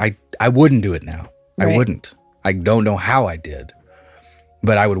wouldn't do it now. Right. I wouldn't. I don't know how I did.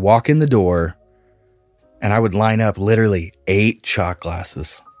 But I would walk in the door and I would line up literally 8 shot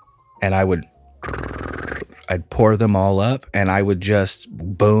glasses, and I'd pour them all up, and I would just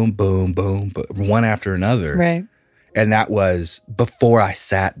boom, boom, boom, one after another. Right. And that was before I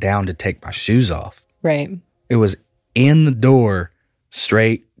sat down to take my shoes off. Right. It was in the door,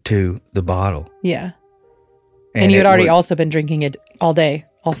 straight to the bottle. Yeah. And you had already also been drinking it all day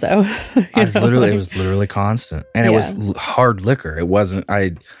also. It was literally constant. And it was hard liquor. It wasn't,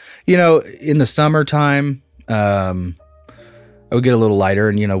 in the summertime, I would get a little lighter,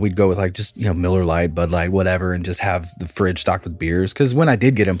 and, we'd go with like just, Miller Lite, Bud Light, whatever, and just have the fridge stocked with beers. Because when I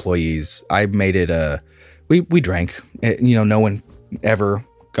did get employees, I made it we drank. No one ever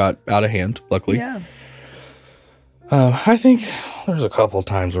got out of hand, luckily. Yeah. I think there's a couple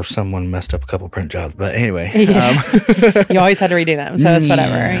times where someone messed up a couple print jobs, but anyway, you always had to redo them, so it's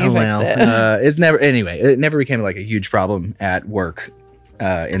whatever. You fixed it. It never became like a huge problem at work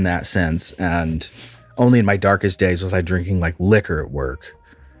in that sense, and only in my darkest days was I drinking like liquor at work.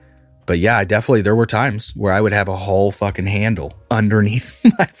 But yeah, there were times where I would have a whole fucking handle underneath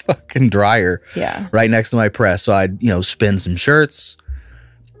my fucking dryer, right next to my press. So I'd spin some shirts.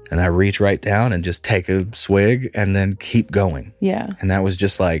 And I reach right down and just take a swig and then keep going. Yeah. And that was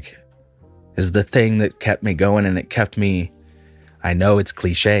just is the thing that kept me going, and it kept me, I know it's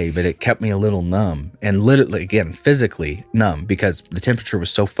cliche, but it kept me a little numb. And literally, again, physically numb because the temperature was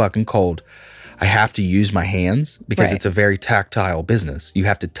so fucking cold. I have to use my hands because it's a very tactile business. You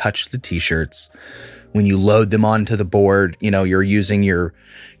have to touch the t-shirts. When you load them onto the board, you're using your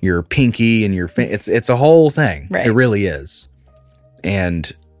pinky and your it's a whole thing. Right. It really is.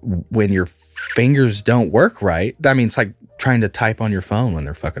 And when your fingers don't work right, I mean, it's like trying to type on your phone when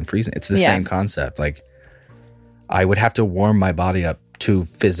they're fucking freezing. It's the same concept. Like, I would have to warm my body up to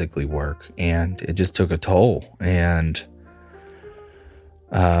physically work, and it just took a toll. And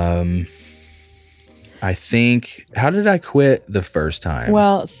I think, how did I quit the first time?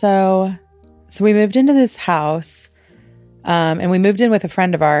 Well, so we moved into this house, and we moved in with a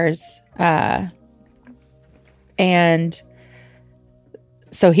friend of ours, and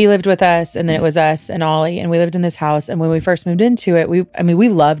so he lived with us, and then it was us and Ollie, and we lived in this house. And when we first moved into it, we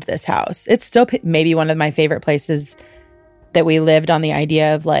loved this house. It's still maybe one of my favorite places that we lived on. The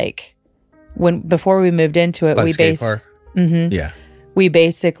idea of like before we moved into it, we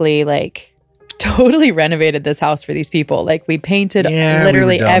basically like totally renovated this house for these people. Like we painted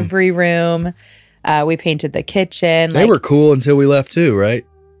literally every room. We painted the kitchen. They were cool until we left too, right?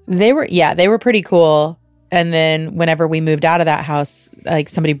 They were pretty cool. And then whenever we moved out of that house, like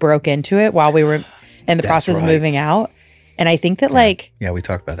somebody broke into it while we were in the process of moving out. And I think that we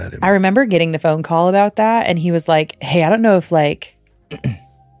talked about that. I remember getting the phone call about that. And he was like, hey, I don't know if like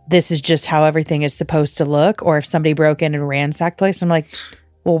this is just how everything is supposed to look, or if somebody broke in and ransacked the place. And I'm like,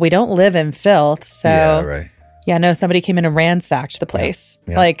 well, we don't live in filth. So no, somebody came in and ransacked the place.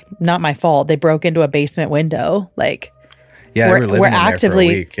 Yeah. Like, not my fault. They broke into a basement window. Like, we're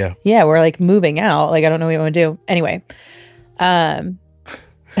actively there for a week, we're like moving out. Like, I don't know what we want to do. Anyway, I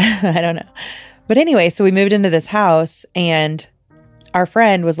don't know. But anyway, so we moved into this house, and our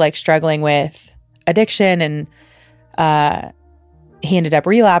friend was like struggling with addiction, and he ended up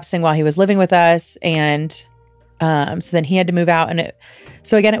relapsing while he was living with us. And so then he had to move out. And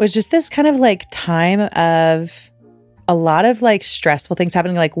so again, it was just this kind of like time of a lot of like stressful things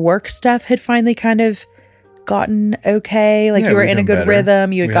happening. Like work stuff had finally kind of gotten okay. Like you were in a good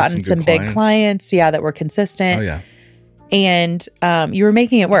rhythm. You had gotten some big clients, that were consistent. Oh yeah. And you were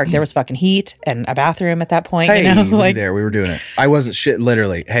making it work. There was fucking heat and a bathroom at that point. Hey, we were doing it. I wasn't shit.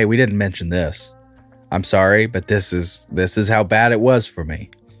 Literally, hey, we didn't mention this. I'm sorry, but this is how bad it was for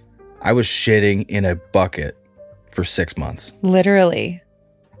me. I was shitting in a bucket for 6 months. Literally.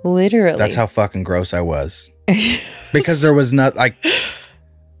 That's how fucking gross I was. Because there was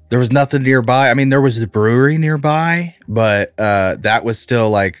there was nothing nearby. I mean, there was the brewery nearby, but that was still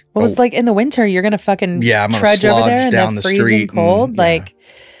like... Well, it was like in the winter, you're going to fucking trudge over there in the freezing cold.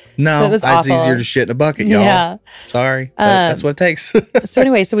 No, so it's easier to shit in a bucket, y'all. Yeah. Sorry. That's what it takes. So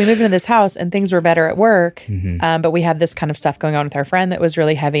anyway, so we moved into this house and things were better at work. But we had this kind of stuff going on with our friend that was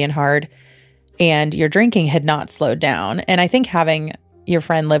really heavy and hard. And your drinking had not slowed down. And I think having your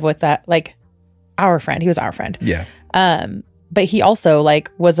friend live with that, like our friend, he was our friend. Yeah. But he also like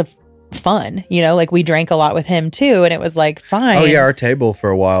was fun, like we drank a lot with him too. And it was like fine. Oh yeah. Our table for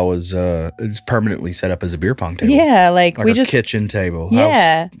a while was permanently set up as a beer pong table. Yeah. Like we just kitchen table.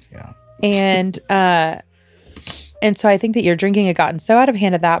 Yeah. And so I think that your drinking had gotten so out of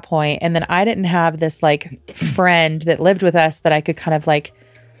hand at that point. And then I didn't have this like friend that lived with us that I could kind of like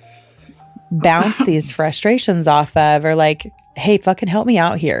bounce these frustrations off of, or like, hey, fucking help me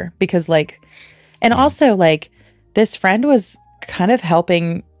out here. Because like, and also like this friend was kind of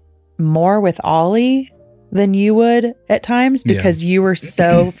helping more with Ollie than you would at times, because you were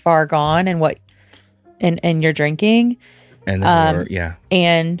so far gone in in your drinking. And then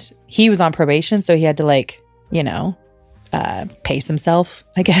and he was on probation, so he had to like, pace himself,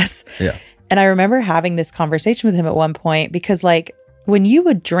 I guess. Yeah. And I remember having this conversation with him at one point, because like when you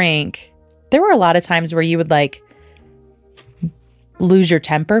would drink, there were a lot of times where you would like lose your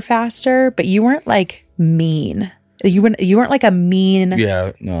temper faster, but you weren't like mean. You weren't like a mean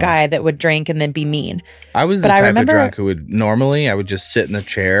guy that would drink and then be mean. I was the type of drunk who I would just sit in the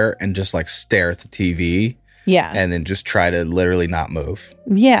chair and just like stare at the TV. Yeah. And then just try to literally not move.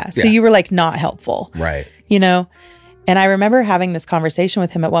 Yeah. So you were like not helpful. Right. And I remember having this conversation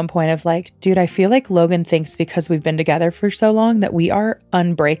with him at one point of like, dude, I feel like Logan thinks because we've been together for so long that we are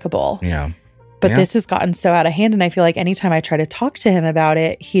unbreakable. Yeah. But this has gotten so out of hand. And I feel like anytime I try to talk to him about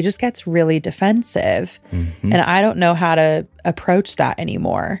it, he just gets really defensive. And I don't know how to approach that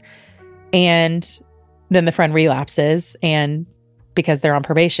anymore. And then the friend relapses. And because they're on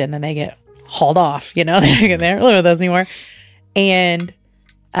probation, then they get hauled off. You know, they don't live with us anymore. And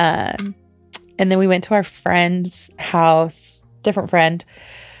then we went to our friend's house, different friend,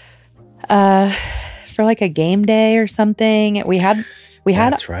 for like a game day or something.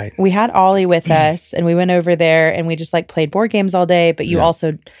 That's right. We had Ollie with us, and we went over there and we just like played board games all day. But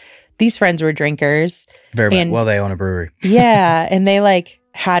these friends were drinkers. Very much. Well, they own a brewery. Yeah. And they like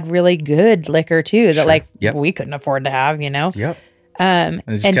had really good liquor too that we couldn't afford to have, you know? Yep. And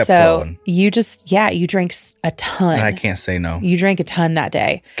so flowing. You drank a ton. And I can't say no. You drank a ton that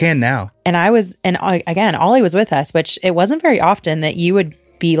day. Can now. And again, Ollie was with us, which it wasn't very often that you would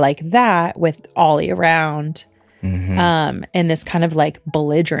be like that with Ollie around. In this kind of like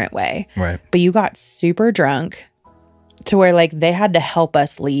belligerent way. Right. But you got super drunk to where like they had to help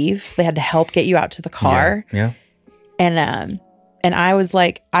us leave. They had to help get you out to the car. Yeah. And I was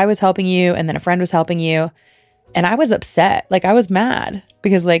helping you, and then a friend was helping you. And I was upset. Like I was mad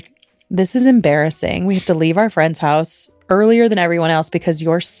because like this is embarrassing. We have to leave our friend's house earlier than everyone else because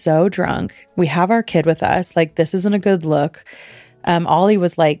you're so drunk. We have our kid with us. Like this isn't a good look. Ollie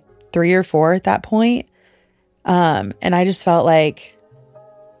was like 3 or 4 at that point. And I just felt like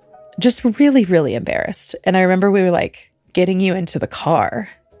just really, really embarrassed. And I remember we were like getting you into the car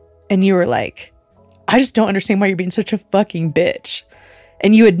and you were like, I just don't understand why you're being such a fucking bitch.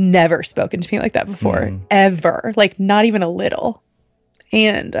 And you had never spoken to me like that before, ever, like not even a little.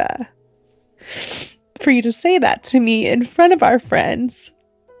 And, for you to say that to me in front of our friends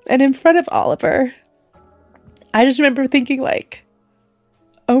and in front of Oliver, I just remember thinking like,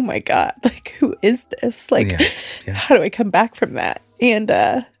 oh my God, like, who is this? Like, how do I come back from that? And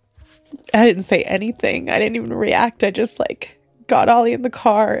I didn't say anything. I didn't even react. I just like got Ollie in the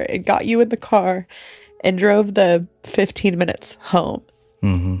car and got you in the car and drove the 15 minutes home.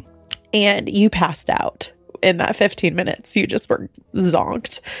 And you passed out in that 15 minutes. You just were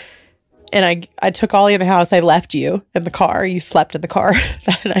zonked. And I took Ollie in the house. I left you in the car. You slept in the car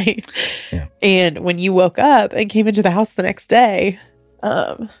that night. Yeah. And when you woke up and came into the house the next day,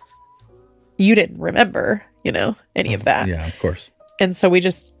 you didn't remember, any of that. Yeah, of course. And so we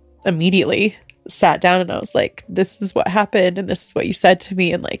just immediately sat down and I was like, this is what happened. And this is what you said to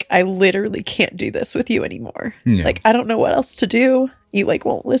me. And like, I literally can't do this with you anymore. Yeah. Like, I don't know what else to do. You like,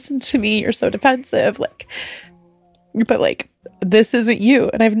 won't listen to me. You're so defensive. Like, but like, this isn't you.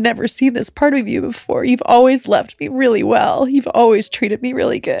 And I've never seen this part of you before. You've always loved me really well. You've always treated me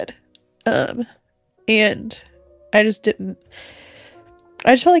really good. And I just felt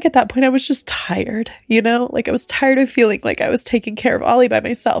like at that point I was just tired, like I was tired of feeling like I was taking care of Ollie by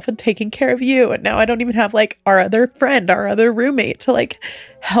myself and taking care of you. And now I don't even have like our other friend, our other roommate to like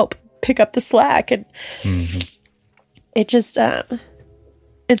help pick up the slack. And it just, and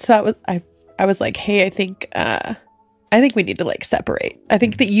so that was, I was like, hey, I think we need to like separate. I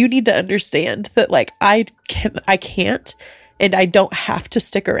think that you need to understand that like I can't, and I don't have to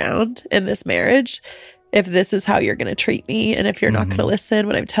stick around in this marriage if this is how you're going to treat me. And if you're not going to listen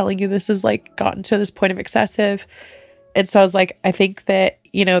when I'm telling you this is like gotten to this point of excessive. And so I was like, I think that,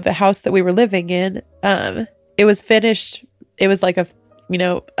 the house that we were living in, it was finished. It was like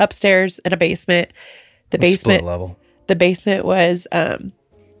upstairs and a basement. The basement level. The basement was,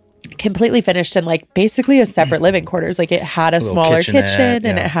 completely finished and like basically a separate living quarters. Like it had a smaller kitchen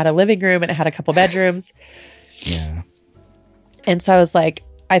and it had a living room and it had a couple bedrooms. Yeah. And so I was like,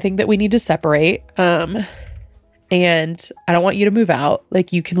 I think that we need to separate. And I don't want you to move out.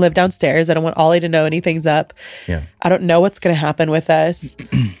 Like you can live downstairs. I don't want Ollie to know anything's up. Yeah. I don't know what's going to happen with us.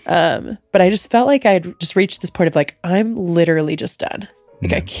 But I just felt like I had just reached this point of like, I'm literally just done.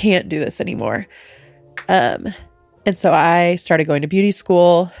 Like I can't do this anymore. And so I started going to beauty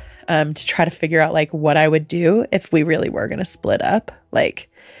school, to try to figure out like what I would do if we really were going to split up. Like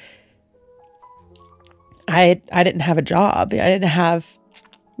I didn't have a job. I didn't have,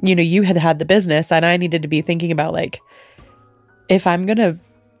 you had the business and I needed to be thinking about like, if I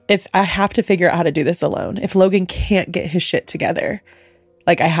have to figure out how to do this alone, if Logan can't get his shit together,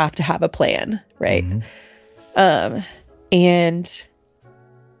 like I have to have a plan. Right. And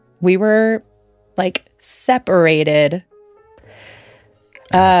we were like separated.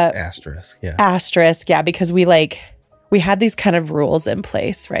 Asterisk. Yeah. Because we had these kind of rules in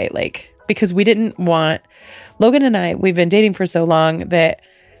place, right? Like, because we didn't want Logan and I, we've been dating for so long that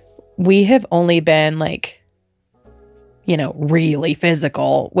we have only been like really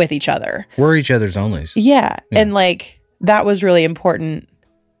physical with each other. We're each other's onlys. Yeah. And like, that was really important.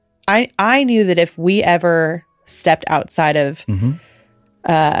 I knew that if we ever stepped outside of,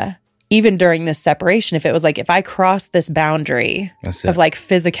 even during this separation, if it was like, if I crossed this boundary of like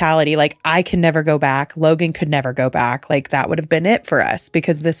physicality, like I can never go back, Logan could never go back, like that would have been it for us,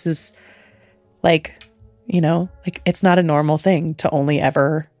 because this is like, like it's not a normal thing to only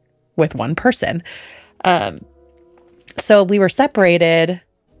ever with one person. So we were separated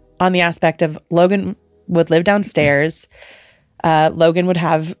on the aspect of Logan would live downstairs. Logan would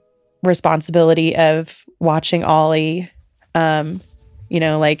have responsibility of watching Ollie,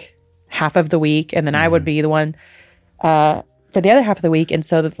 like half of the week. And then I would be the one for the other half of the week. And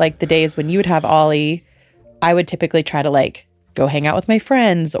so like the days when you would have Ollie, I would typically try to like go hang out with my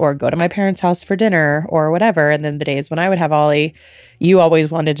friends or go to my parents' house for dinner or whatever. And then the days when I would have Ollie, you always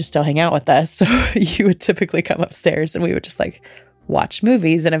wanted to still hang out with us. So you would typically come upstairs and we would just like watch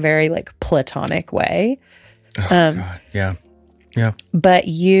movies in a very like platonic way. Oh, God. Yeah. Yeah. But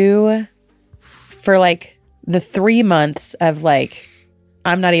you, for like the 3 months of like,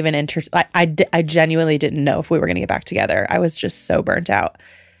 I'm not even interested. I genuinely didn't know if we were going to get back together. I was just so burnt out.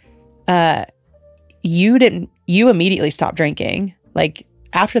 You immediately stopped drinking. Like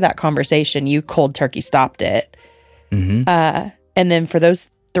after that conversation, you cold turkey stopped it. And then for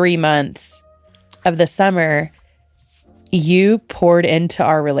those 3 months of the summer, you poured into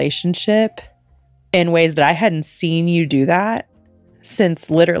our relationship in ways that I hadn't seen you do that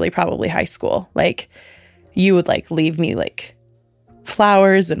since literally probably high school. Like you would like leave me like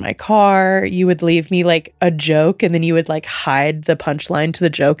flowers in my car. You would leave me like a joke and then you would like hide the punchline to the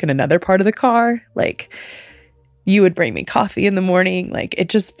joke in another part of the car. Like you would bring me coffee in the morning. Like it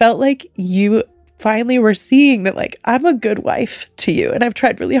just felt like you finally were seeing that like I'm a good wife to you and I've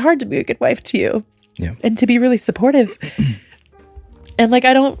tried really hard to be a good wife to you. Yeah. And to be really supportive. And like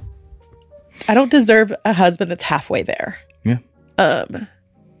I don't deserve a husband that's halfway there. Yeah.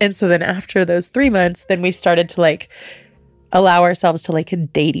 And so then after those 3 months, then we started to like allow ourselves to like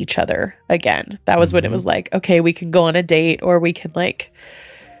date each other again. That was when it was like, okay, we can go on a date or we can like,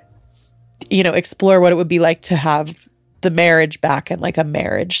 explore what it would be like to have the marriage back in like a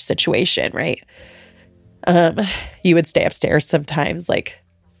marriage situation, right? You would stay upstairs sometimes, like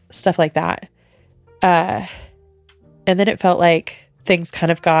stuff like that. And then it felt like things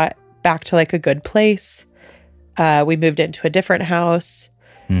kind of got back to like a good place. We moved into a different house.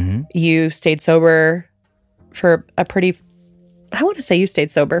 You stayed sober for I want to say you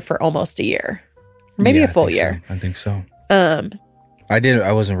stayed sober for almost a year, or maybe a full year. I think so.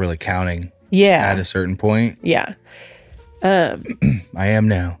 I wasn't really counting. Yeah. At a certain point. Yeah. I am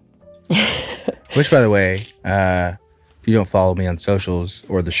now. Which, by the way, if you don't follow me on socials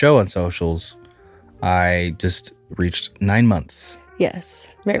or the show on socials, I just reached 9 months. Yes.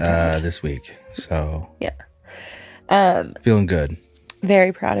 Very proud. This week. So yeah. Feeling good.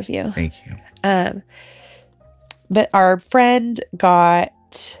 Very proud of you. Thank you. But our friend that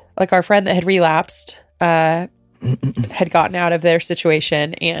had relapsed, had gotten out of their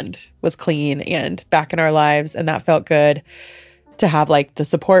situation and was clean and back in our lives. And that felt good to have like the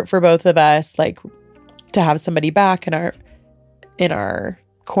support for both of us, like to have somebody back in our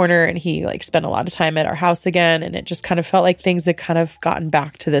corner. And he like spent a lot of time at our house again. And it just kind of felt like things had kind of gotten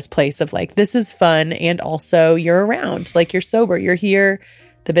back to this place of like, this is fun. And also you're around, like you're sober, you're here.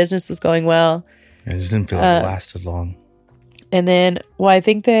 The business was going well. I just didn't feel like it lasted long. And then, I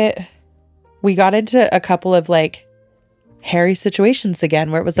think that we got into a couple of like hairy situations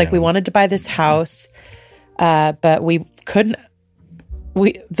again where it was like we wanted to buy this house, but we couldn't.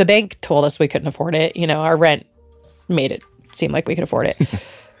 The bank told us we couldn't afford it. Our rent made it seem like we could afford it.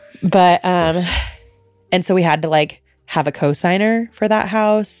 But, and so we had to like have a cosigner for that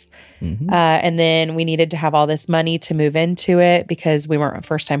house. And then we needed to have all this money to move into it because we weren't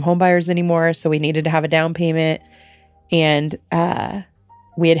first-time homebuyers anymore. So we needed to have a down payment. And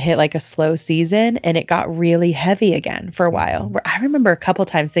we had hit like a slow season and it got really heavy again for a while. Where I remember a couple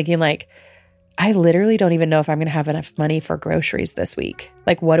times thinking like, I literally don't even know if I'm going to have enough money for groceries this week.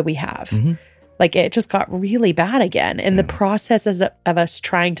 Like, what do we have? Like, it just got really bad again in the process of us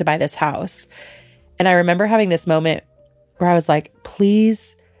trying to buy this house. And I remember having this moment where I was like,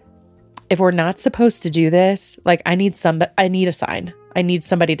 please, if we're not supposed to do this, like I need a sign. I need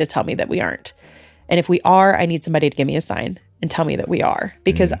somebody to tell me that we aren't. And if we are, I need somebody to give me a sign and tell me that we are,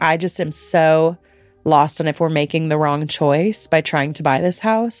 because I just am so lost on if we're making the wrong choice by trying to buy this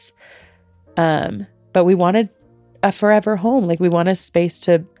house. But we wanted a forever home. Like we want a space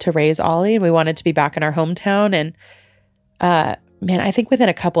to raise Ollie and we wanted to be back in our hometown. And, man, I think within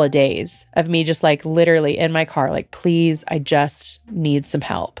a couple of days of me just like literally in my car, like, please, I just need some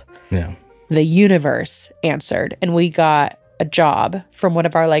help. Yeah. The universe answered, and we got a job from one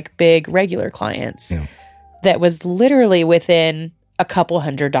of our like big regular clients that was literally within a couple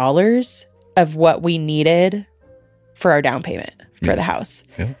 $100s of what we needed for our down payment for the house.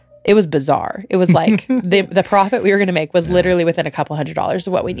 Yeah. It was bizarre. It was like the profit we were going to make was literally within a couple $100s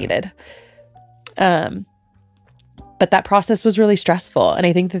of what we needed. But that process was really stressful. And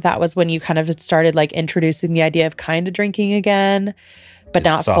I think that was when you kind of started like introducing the idea of kind of drinking again, but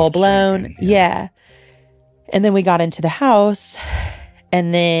not full blown. Drinking, yeah. And then we got into the house,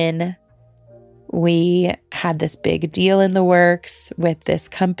 and then we had this big deal in the works with this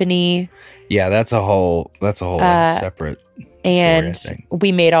company. Yeah, that's a whole separate and story,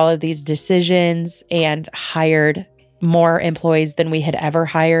 we made all of these decisions and hired more employees than we had ever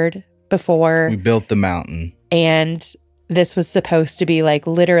hired before. We built the mountain. And this was supposed to be like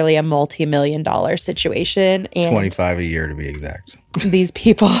literally a multi-million-dollar situation. And 25 a year to be exact. These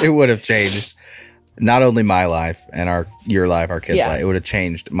people. It would have changed not only my life and your life, our kids' life. It would have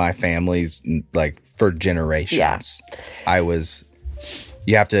changed my family's like for generations. Yeah.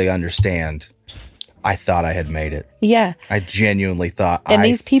 You have to understand, I thought I had made it. Yeah. I genuinely thought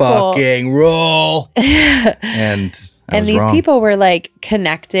these people fucking rule. And these wrong. people were like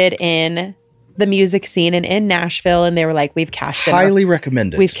connected in the music scene and in Nashville, and they were like, we've cashed in. Highly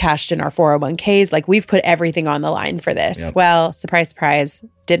recommended. We've cashed in our 401ks. Like, we've put everything on the line for this. Yep. Well, surprise, surprise,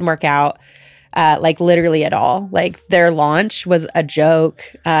 didn't work out. Like literally at all. Like their launch was a joke.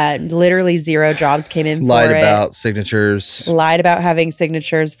 Literally 0 jobs came in for it. Lied about signatures. Lied about having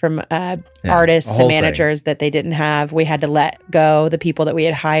signatures from artists and managers that they didn't have. We had to let go the people that we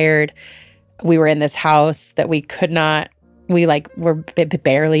had hired. We were in this house that we could not. We like were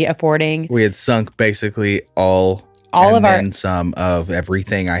barely affording. We had sunk basically all of our and some of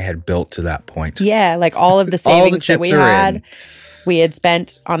everything I had built to that point. Yeah, like all of the savings that we had. We had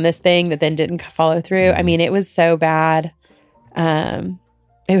spent on this thing that then didn't follow through. I mean, it was so bad. It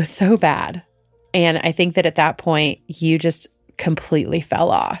was so bad. And I think that at that point, you just completely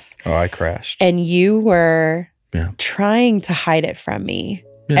fell off. Oh, I crashed. And you were trying to hide it from me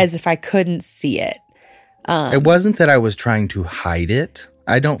as if I couldn't see it. It wasn't that I was trying to hide it.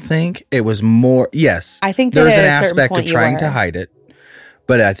 I don't think. It was more, yes. I think that there's an aspect of trying to hide it.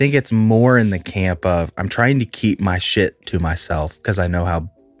 But I think it's more in the camp of I'm trying to keep my shit to myself because I know how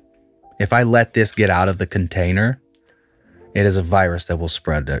if I let this get out of the container, it is a virus that will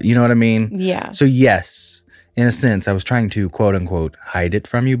spread. You know what I mean? Yeah. So yes, in a sense, I was trying to quote unquote hide it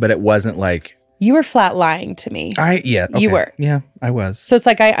from you, but it wasn't like you were flat lying to me. Okay. You were. Yeah, I was. So it's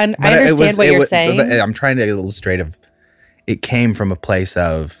like I understand what you're saying. But I'm trying to illustrate it came from a place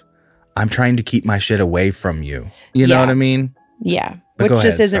of I'm trying to keep my shit away from you. You know what I mean? Yeah. Which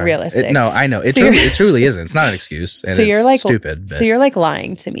just isn't realistic. No, I know. It truly isn't. It's not an excuse. And so you're like stupid. So you're like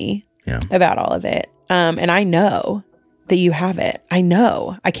lying to me about all of it. And I know that you have it. I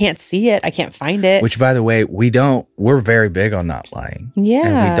know. I can't see it. I can't find it. Which, by the way, we're very big on not lying. Yeah.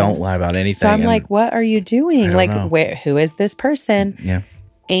 And we don't lie about anything. So I'm like, what are you doing? Like, who is this person? Yeah.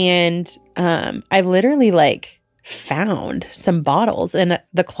 And I literally like found some bottles in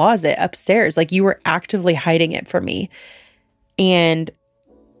the closet upstairs. Like you were actively hiding it from me. And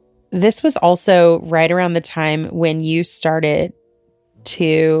this was also right around the time when you started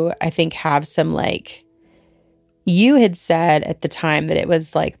to, I think, have some like, you had said at the time that it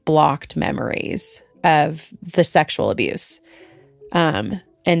was like blocked memories of the sexual abuse. And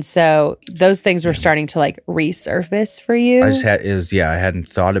so those things were starting to like resurface for you. I hadn't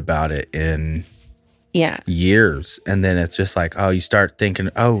thought about it in years. And then it's just like, oh, you start thinking,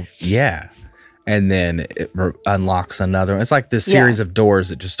 oh, yeah. And then it unlocks another one. It's like this series of doors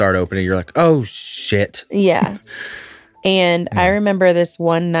that just start opening. You're like, oh, shit. Yeah. And I remember this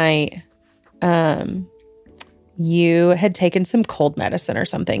one night, you had taken some cold medicine or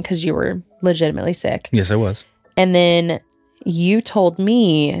something because you were legitimately sick. Yes, I was. And then you told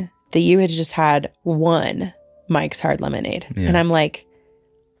me that you had just had one Mike's Hard Lemonade. Yeah. And I'm like,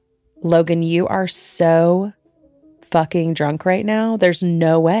 Logan, you are so fucking drunk right now. There's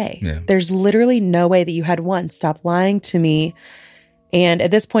no way. Yeah. There's literally no way that you had one. Stop lying to me. And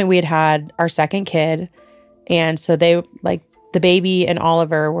at this point we had our second kid. And so they like the baby and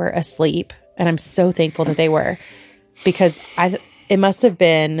Oliver were asleep. And I'm so thankful that they were, because it must have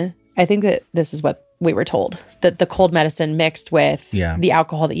been, I think that this is what we were told, that the cold medicine mixed with the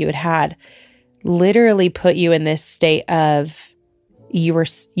alcohol that you had literally put you in this state of you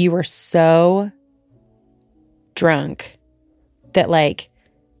were so drunk that like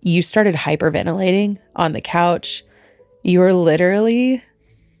you started hyperventilating on the couch. You were literally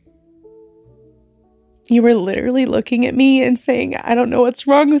looking at me and saying, I don't know what's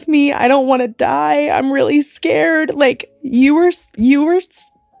wrong with me. I don't want to die. I'm really scared. Like, you were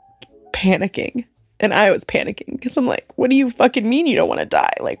panicking. And I was panicking because I'm like, what do you fucking mean you don't want to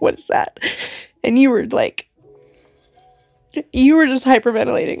die? Like, what is that? And you were like, you were just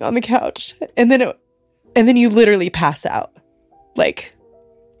hyperventilating on the couch. And then you literally passed out. Like,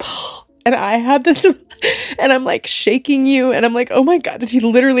 and I had this, and I'm like shaking you. And I'm like, oh my God, did he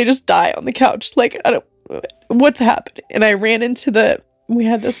literally just die on the couch? Like, what's happening? And I ran into we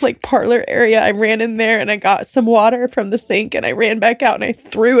had this like parlor area. I ran in there and I got some water from the sink and I ran back out and I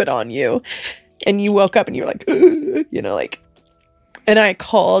threw it on you. And you woke up and you were like, you know, like, and I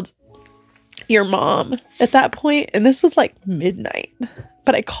called your mom at that point, and this was like midnight,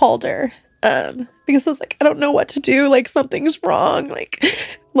 but I called her because I was like, I don't know what to do. Like, something's wrong. Like,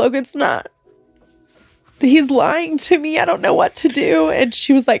 Logan's he's lying to me. I don't know what to do. And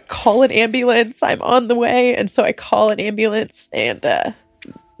she was like, call an ambulance. I'm on the way. And so I call an ambulance and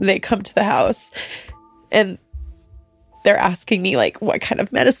they come to the house and they're asking me like what kind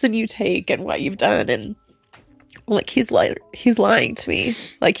of medicine you take and what you've done. And like, he's lying to me.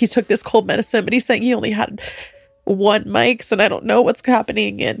 Like, he took this cold medicine, but he's saying he only had 1 Mike's and I don't know what's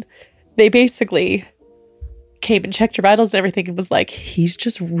happening. And they basically came and checked your vitals and everything and was like, he's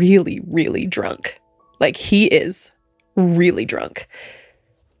just really, really drunk. Like, he is really drunk.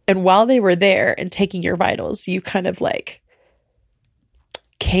 And while they were there and taking your vitals, you kind of like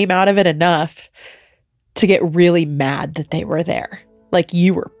came out of it enough to get really mad that they were there. Like,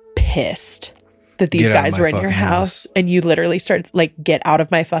 you were pissed that these guys were in your house and you literally started like, get out of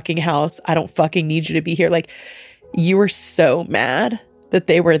my fucking house. I don't fucking need you to be here. Like, you were so mad that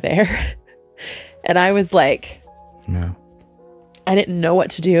they were there. And I was like, no, I didn't know what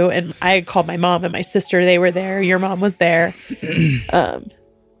to do. And I called my mom and my sister. They were there. Your mom was there.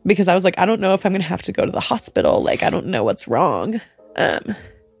 Because I was like, I don't know if I'm going to have to go to the hospital. Like, I don't know what's wrong. And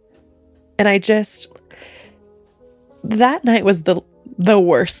I just, that night was the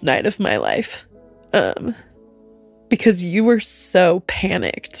worst night of my life. Because you were so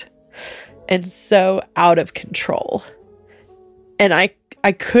panicked and so out of control. And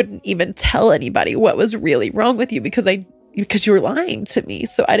I couldn't even tell anybody what was really wrong with you because you were lying to me.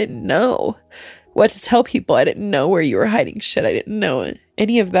 So I didn't know what to tell people. I didn't know where you were hiding shit. I didn't know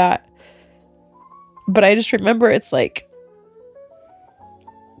any of that. But I just remember it's like,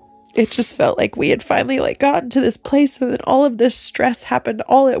 it just felt like we had finally like gotten to this place and then all of this stress happened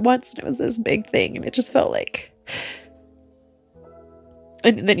all at once and it was this big thing and it just felt like,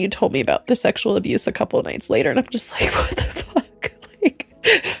 and then you told me about the sexual abuse a couple of nights later and I'm just like, what the fuck?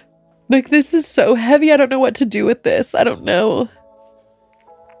 Like this is so heavy. I don't know what to do with this. I don't know.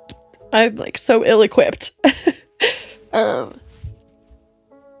 I'm like so ill-equipped. Yeah.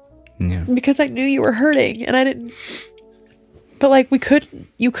 Because I knew you were hurting and I didn't. But like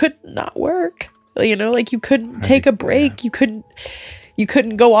you couldn't not work, you know, like you couldn't take a break. Yeah. You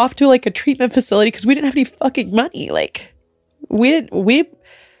couldn't go off to like a treatment facility because we didn't have any fucking money. Like we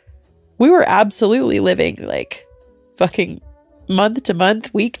were absolutely living like fucking month to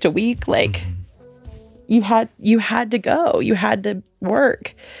month, week to week. Like you had to go, you had to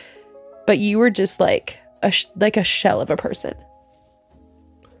work, but you were just like a shell of a person.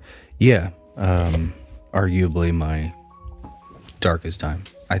 Yeah. Arguably my darkest time.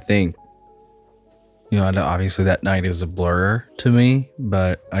 I think, you know, obviously that night is a blur to me,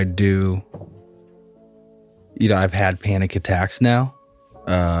 but I do, you know, I've had panic attacks now,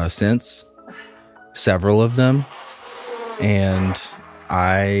 since, several of them, and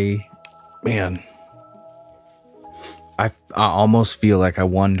I almost feel like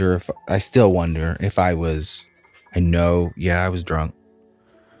I still wonder if I was drunk,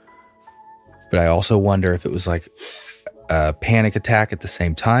 but I also wonder if it was like a panic attack at the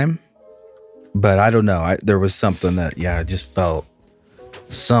same time. But I don't know. There was something that, I just felt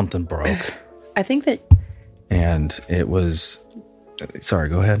something broke. I think that... And it was... Sorry,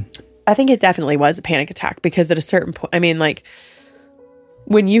 go ahead. I think it definitely was a panic attack because at a certain point, I mean, like,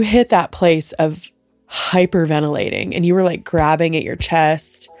 when you hit that place of hyperventilating and you were, like, grabbing at your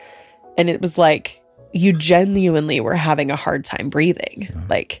chest and it was like you genuinely were having a hard time breathing. Yeah.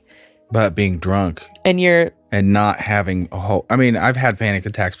 Like... But being drunk. And not having a whole... I mean, I've had panic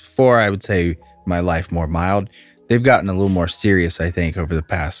attacks before. I would say my life more mild. They've gotten a little more serious, I think, over the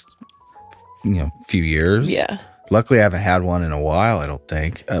past, few years. Yeah. Luckily, I haven't had one in a while, I don't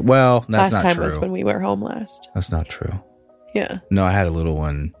think. Well, that's not true. Last time was when we were home last. That's not true. Yeah. No, I had a little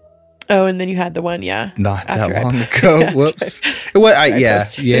one. Oh, and then you had the one, yeah. Not that long ago. Whoops.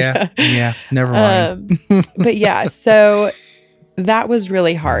 Yeah. Never mind. But yeah, so that was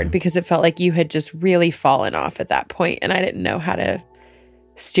really hard because it felt like you had just really fallen off at that point, and I didn't know how to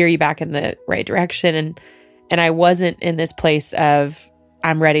steer you back in the right direction. And I wasn't in this place of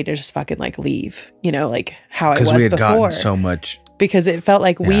I'm ready to just fucking like leave, like how I was before. Because we had gotten so much. Because it felt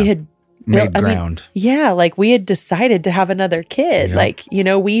like we had made ground. Like we had decided to have another kid. Yep. Like,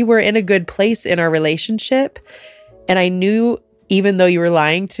 we were in a good place in our relationship. And I knew, even though you were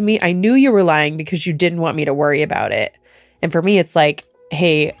lying to me, I knew you were lying because you didn't want me to worry about it. And for me, it's like,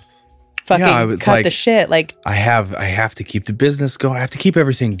 hey, fucking cut the shit. Like I have to keep the business going. I have to keep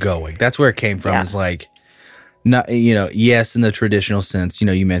everything going. That's where it came from. Is like, not, yes, in the traditional sense,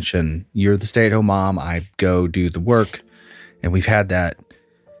 you mentioned you're the stay-at-home mom. I go do the work, and we've had that.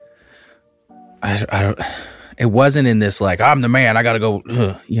 I don't. It wasn't in this like I'm the man. I got to go.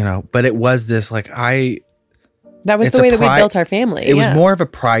 But it was this like That was the way that we built our family. It was more of a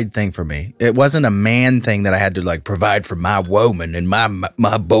pride thing for me. It wasn't a man thing that I had to like provide for my woman and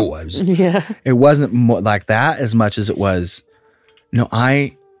my boys. Yeah. It wasn't more like that as much as it was,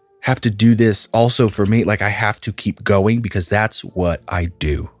 I have to do this also for me. Like I have to keep going because that's what I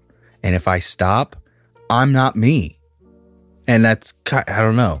do. And if I stop, I'm not me. And that's, I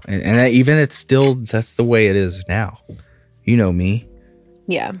don't know. And even that's the way it is now. You know me.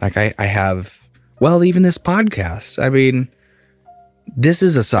 Yeah. Like I have... Well, even this podcast. I mean, this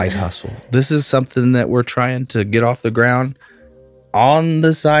is a side hustle. This is something that we're trying to get off the ground on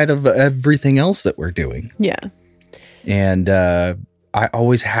the side of everything else that we're doing. Yeah. And I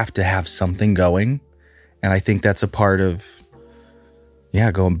always have to have something going. And I think that's a part of,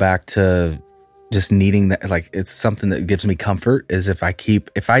 going back to just needing that. Like, it's something that gives me comfort is if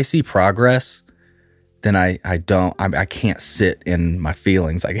I see progress, then I can't sit in my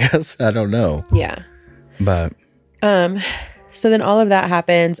feelings, I guess. I don't know. Yeah. But. So then all of that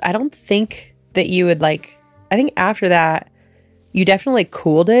happens. I don't think that you would I think after that, you definitely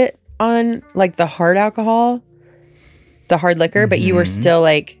cooled it on like the hard alcohol, the hard liquor, but you were still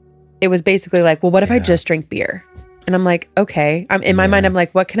like, it was basically like, well, what if I just drink beer? And I'm like, okay. In my mind, I'm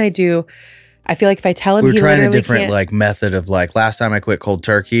like, what can I do? I feel like if I tell him, we were trying a different method of last time I quit cold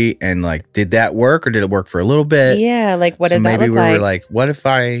turkey and did that work or did it work for a little bit? Yeah. Like what did that look like? Maybe we were like, what if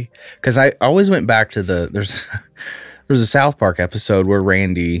because I always went back to there's a South Park episode where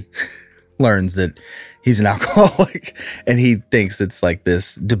Randy learns that he's an alcoholic and he thinks it's like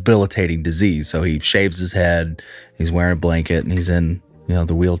this debilitating disease. So he shaves his head, he's wearing a blanket and he's in,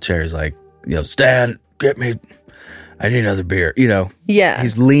 the wheelchair. He's like, Stan, get me, I need another beer, Yeah.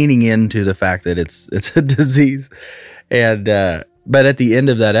 He's leaning into the fact that it's a disease. And, but at the end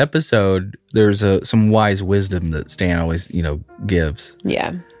of that episode, there's some wise wisdom that Stan always, gives.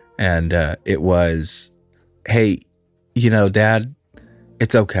 Yeah. And it was, hey, Dad,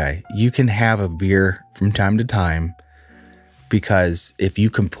 it's okay. You can have a beer from time to time because if you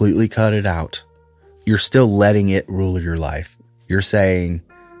completely cut it out, you're still letting it rule your life. You're saying,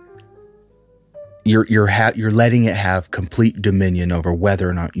 you're letting it have complete dominion over whether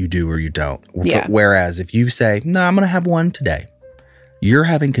or not you do or you don't. Yeah. Whereas if you say, no, I'm going to have one today, you're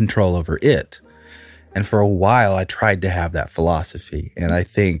having control over it. And for a while, I tried to have that philosophy. And I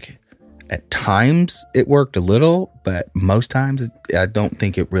think at times it worked a little, but most times I don't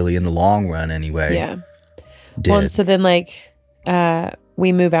think it really, in the long run anyway. Yeah. Did. Well, and so then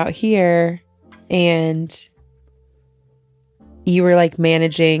we move out here and you were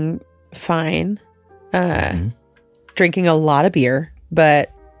managing fine. Drinking a lot of beer,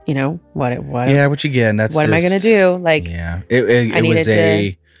 but what? Yeah, which again, that's what am I going to do? Yeah, it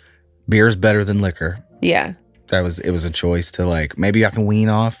was beer's better than liquor. Yeah, it was a choice to maybe I can wean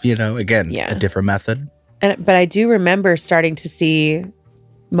off. Again, a different method. But I do remember starting to see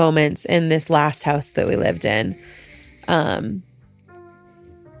moments in this last house that we lived in,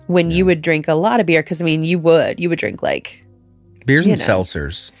 when you would drink a lot of beer because you would drink beers and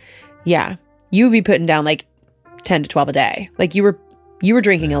seltzers. Yeah. You would be putting down 10 to 12 a day. You were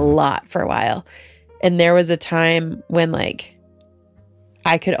drinking a lot for a while. And there was a time when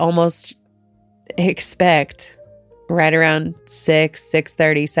I could almost expect right around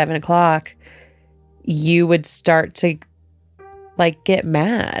 6:30, 7 o'clock, you would start to get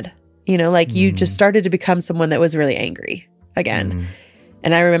mad. You just started to become someone that was really angry again.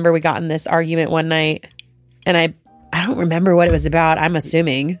 And I remember we got in this argument one night and I don't remember what it was about. I'm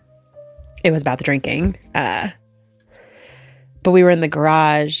assuming it was about the drinking. But we were in the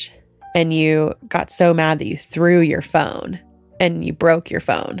garage and you got so mad that you threw your phone and you broke your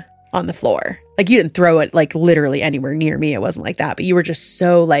phone on the floor. You didn't throw it literally anywhere near me. It wasn't like that, but you were just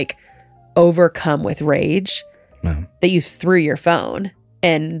so overcome with rage that you threw your phone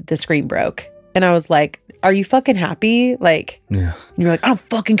and the screen broke. And I was like, are you fucking happy? Like, and you're like, I don't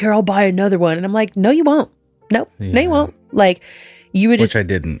fucking care. I'll buy another one. And I'm like, no, you won't. No, you won't. Like, you would just. Which I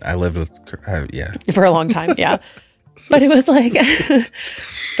didn't. I lived with, for a long time. Yeah. But it was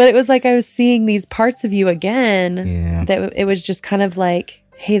like, I was seeing these parts of you again. Yeah. That it was just kind of like,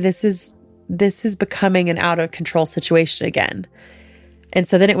 hey, this is becoming an out of control situation again. And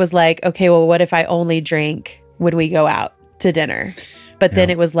so then it was like, okay, well, what if I only drink when we go out to dinner? But then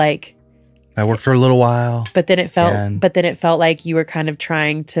it was like, I worked for a little while. But then it felt like you were kind of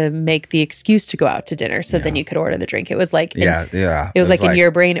trying to make the excuse to go out to dinner, so then you could order the drink. It was like, it was like in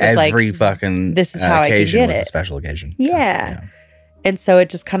your brain, it was every fucking this is how I can get was it. A special occasion. Yeah. And so it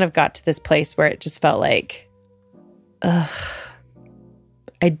just kind of got to this place where it just felt like, ugh.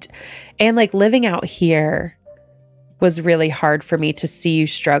 And like living out here was really hard for me to see you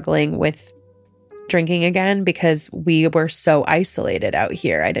struggling with drinking again, because we were so isolated out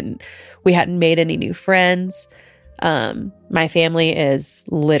here. We hadn't made any new friends. My family is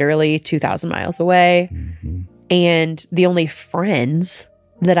literally 2,000 miles away. Mm-hmm. And the only friends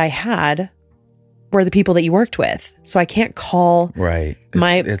that I had were the people that you worked with. So I can't call I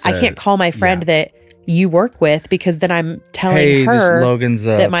can't call my friend that you work with, because then I'm telling her Logan's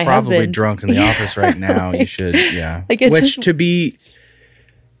that my probably husband drunk in the office right now. You should, Like which to be,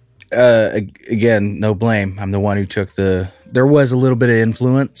 again, no blame. I'm the one who took there was a little bit of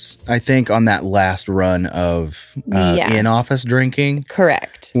influence, I think, on that last run of in-office drinking.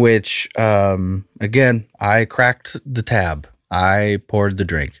 Correct. Which, again, I cracked the tab. I poured the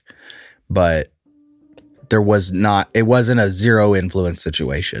drink. But it wasn't a zero influence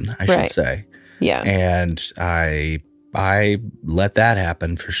situation, I should say. Yeah. And I let that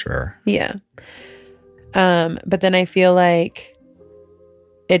happen for sure. Yeah. But then I feel like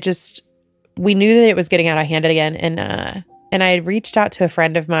we knew that it was getting out of hand again. And I had reached out to a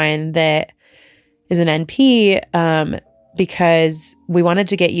friend of mine that is an NP, because we wanted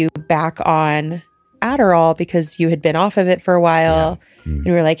to get you back on Adderall, because you had been off of it for a while. Yeah. And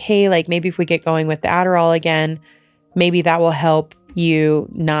we were like, hey, like maybe if we get going with the Adderall again, maybe that will help you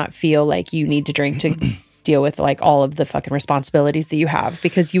not feel like you need to drink to deal with like all of the fucking responsibilities that you have,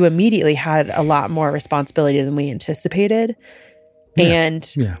 because you immediately had a lot more responsibility than we anticipated.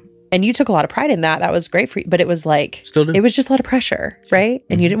 And you took a lot of pride in that. That was great for you. But it was like, it was just a lot of pressure, right?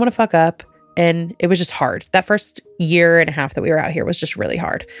 And you didn't want to fuck up. And it was just hard. That first year and a half that we were out here was just really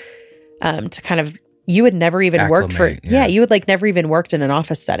hard. To kind of, you had never even worked for, you had like never even worked in an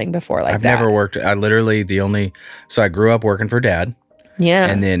office setting before like I've never worked. I literally, so I grew up working for Dad. Yeah.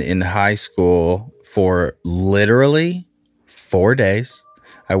 And then in high school for literally 4 days,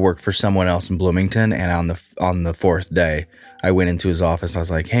 I worked for someone else in Bloomington. And on the fourth day, I went into his office. And I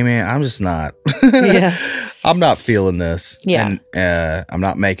was like, hey man, I'm just not, I'm not feeling this. Yeah. And I'm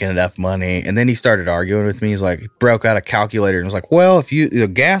not making enough money. And then he started arguing with me. He's like, broke out a calculator and was like, well,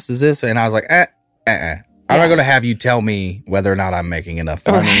 if gas is this. And I was like, I'm not going to have you tell me whether or not I'm making enough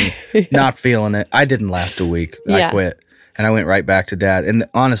money. Not feeling it. I didn't last a week. I quit. And I went right back to Dad. And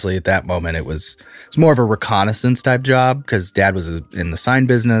honestly, at that moment, it was more of a reconnaissance type job, because Dad was in the sign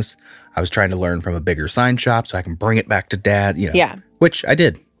business. I was trying to learn from a bigger sign shop so I can bring it back to Dad. Which I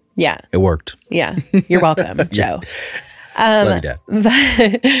did. Yeah. It worked. Yeah. You're welcome, Joe. Love you,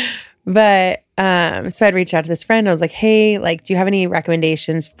 Dad. But so I'd reach out to this friend. I was like, hey, like, do you have any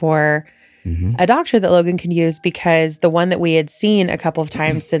recommendations for a doctor that Logan can use? Because the one that we had seen a couple of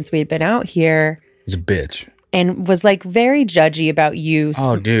times since we had been out here was a bitch. And was like very judgy about you.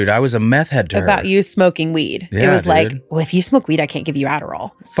 Oh, dude, I was a meth head to her. About you smoking weed. Yeah, it was dude. like, well, if you smoke weed, I can't give you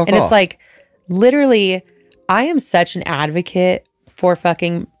Adderall. Fuck and off. It's like, literally, I am such an advocate for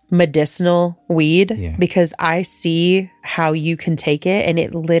fucking medicinal weed, because I see how you can take it, and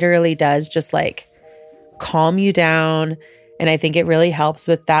it literally does just like calm you down. And I think it really helps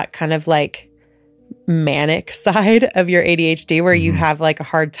with that kind of like manic side of your ADHD, where you have like a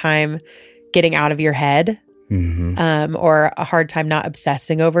hard time getting out of your head. Or a hard time not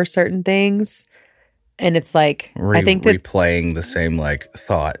obsessing over certain things. And it's like, I think that replaying the same like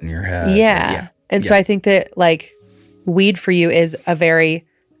thought in your head. Yeah. And so I think that like weed for you is a very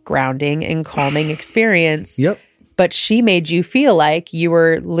grounding and calming experience. Yep. But she made you feel like you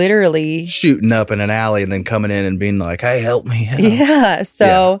were literally shooting up in an alley and then coming in and being like, hey, help me. Help. Yeah.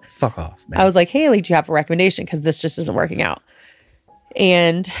 So fuck off, man. I was like, hey, like, do you have a recommendation? Because this just isn't working out.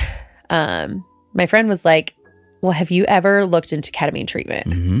 And my friend was like, well, have you ever looked into ketamine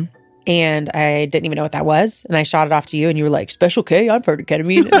treatment? And I didn't even know what that was. And I shot it off to you, and you were like, Special K, I've heard of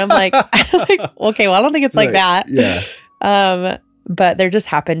ketamine. And I'm like, okay, well, I don't think it's like that. Yeah. but there just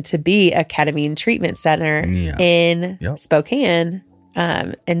happened to be a ketamine treatment center in Spokane.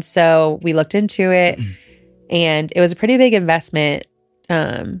 And so we looked into it, and it was a pretty big investment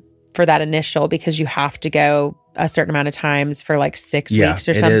for that initial, because you have to go a certain amount of times for like 6 weeks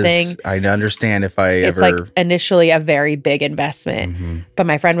or something. I understand it's like initially a very big investment. But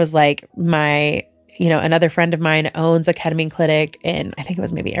my friend was like, another friend of mine owns a ketamine clinic in, I think it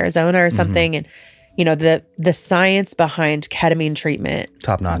was maybe Arizona or something. And, the science behind ketamine treatment,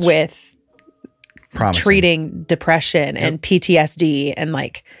 top notch, with promising. Treating depression and PTSD and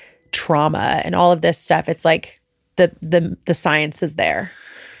like trauma and all of this stuff. It's like the science is there.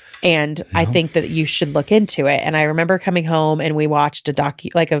 And I think that you should look into it. And I remember coming home and we watched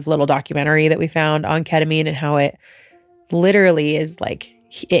a little documentary that we found on ketamine, and how it literally is like,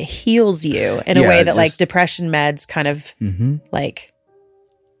 it heals you in a way that like depression meds kind of like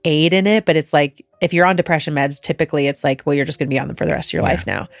aid in it. But it's like, if you're on depression meds, typically it's like, well, you're just going to be on them for the rest of your life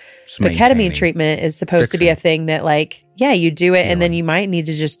now. But ketamine treatment is supposed to be a thing that like, you do it, and then you might need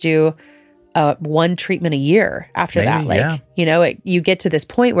to just do one treatment a year after that. Like, you get to this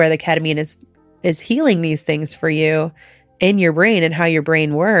point where the ketamine is healing these things for you in your brain and how your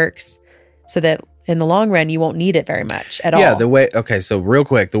brain works, so that in the long run, you won't need it very much at all. Yeah, so real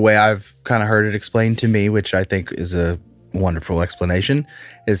quick, the way I've kind of heard it explained to me, which I think is a wonderful explanation,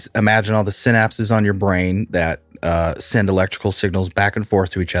 is imagine all the synapses on your brain that send electrical signals back and forth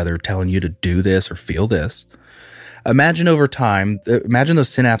to each other, telling you to do this or feel this. Imagine over time, imagine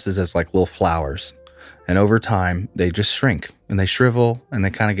those synapses as like little flowers. And over time, they just shrink and they shrivel and they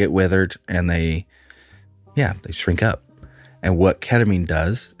kind of get withered and they shrink up. And what ketamine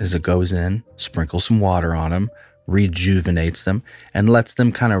does is it goes in, sprinkles some water on them, rejuvenates them, and lets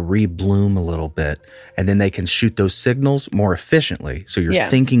them kind of rebloom a little bit. And then they can shoot those signals more efficiently. So you're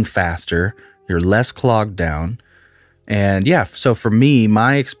thinking faster, you're less clogged down. And so for me,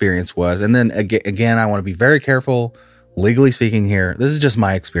 my experience was, and then again, I want to be very careful, legally speaking here, this is just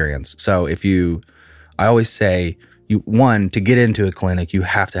my experience. So I always say, to get into a clinic, you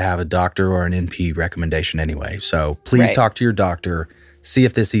have to have a doctor or an NP recommendation anyway. So please talk to your doctor, see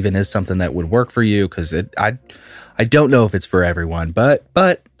if this even is something that would work for you, because I don't know if it's for everyone, but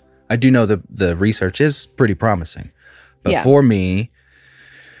I do know the research is pretty promising. But for me,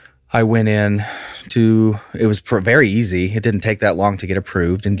 I went in it was very easy. It didn't take that long to get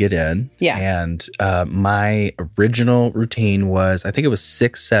approved and get in. Yeah. And my original routine was, I think it was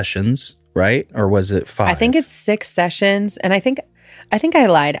 6 sessions, right? Or was it 5? I think it's 6 sessions. And I think I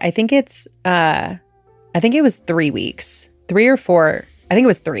lied. I think it was 3 weeks, 3 or 4. I think it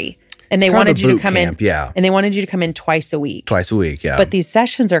was 3. And they wanted you to come in. Yeah. And they wanted you to come in twice a week. Yeah. But these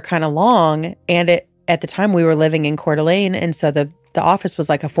sessions are kind of long. And at the time we were living in Coeur d'Alene. And so the office was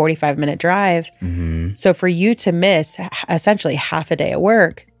like a 45-minute drive. Mm-hmm. So for you to miss essentially half a day at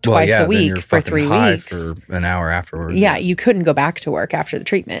work twice a week for 3 weeks. For an hour afterwards. Yeah, you couldn't go back to work after the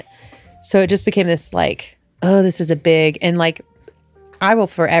treatment. So it just became this like, oh, this is a big, and like, I will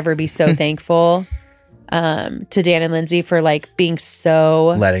forever be so thankful to Dan and Lindsay for like being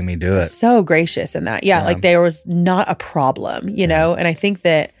so letting me do it, so gracious in that. Yeah, like there was not a problem, you know. And I think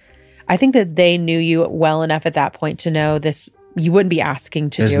that they knew you well enough at that point to know this. You wouldn't be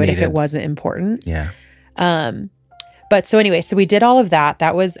asking to do it if it wasn't important. Yeah. But so anyway, so we did all of that.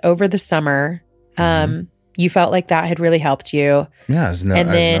 That was over the summer. You felt like that had really helped you. Yeah, I was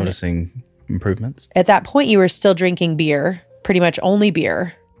noticing improvements. At that point, you were still drinking beer, pretty much only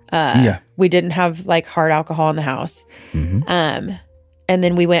beer. We didn't have like hard alcohol in the house. Mm-hmm. And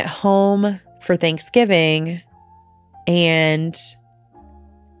then we went home for Thanksgiving, and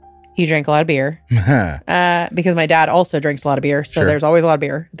you drank a lot of beer because my dad also drinks a lot of beer. So there's always a lot of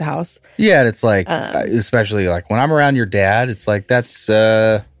beer at the house. Yeah, and it's like, especially like when I'm around your dad, it's like that's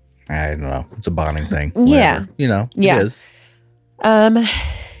I don't know. It's a bonding thing. Whatever. Yeah. You know, it is. And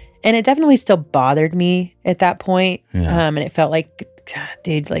it definitely still bothered me at that point. Yeah. And it felt like, God,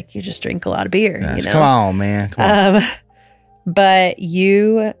 dude, like you just drink a lot of beer. Yes, you know? Come on, man. Come on. But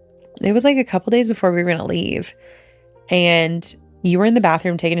it was like a couple days before we were going to leave. And you were in the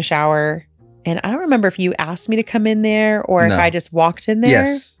bathroom taking a shower. And I don't remember if you asked me to come in there or if I just walked in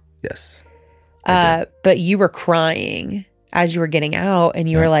there. Yes. But you were crying as you were getting out, and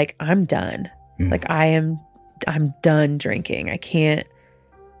you were like, I'm done. Like I'm done drinking. I can't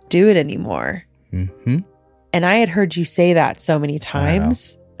do it anymore. Mm-hmm. And I had heard you say that so many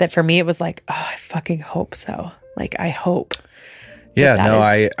times that for me, it was like, oh, I fucking hope so. Like, I hope. Yeah, no,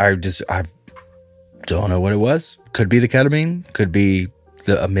 I don't know what it was. Could be the ketamine, could be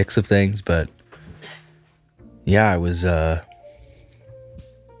a mix of things, but yeah, I was,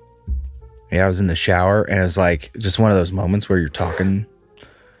 Yeah, I was in the shower, and it was like just one of those moments where you're talking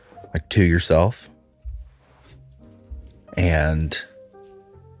like to yourself. And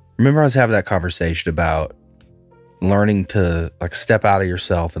remember I was having that conversation about learning to like step out of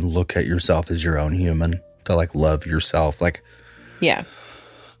yourself and look at yourself as your own human, to like love yourself. Like, yeah,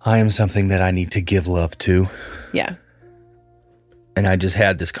 I am something that I need to give love to. Yeah. And I just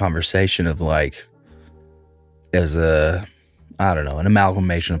had this conversation of like, as a, I don't know, an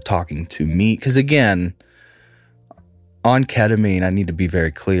amalgamation of talking to me. Because again, on ketamine, I need to be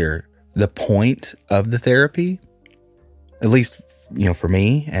very clear. The point of the therapy, at least, you know, for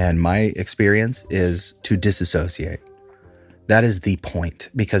me and my experience, is to disassociate. That is the point,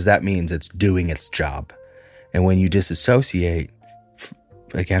 because that means it's doing its job. And when you disassociate,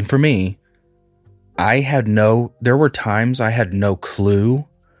 again, for me, there were times I had no clue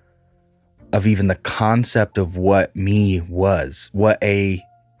of even the concept of what me was, what A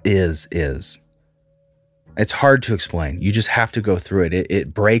is. It's hard to explain. You just have to go through it.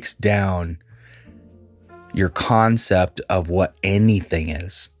 It breaks down your concept of what anything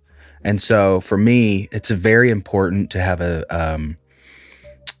is. And so for me, it's very important to have a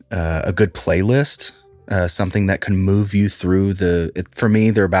good playlist, something that can move you through for me,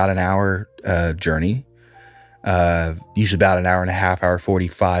 they're about an hour journey. Usually about an hour and a half, hour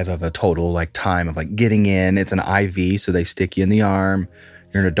 45 of a total like time of like getting in. It's an IV, so they stick you in the arm.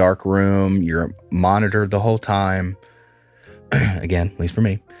 You're in a dark room. You're monitored the whole time. Again, at least for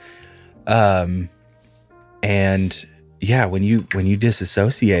me. And yeah, when you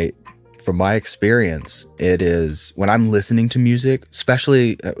disassociate, from my experience, it is when I'm listening to music,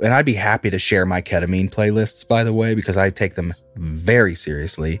 especially, and I'd be happy to share my ketamine playlists, by the way, because I take them very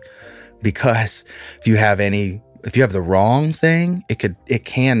seriously. Because if you have the wrong thing, it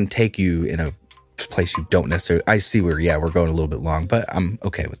can take you in a place you don't necessarily. I see where, we're going a little bit long, but I'm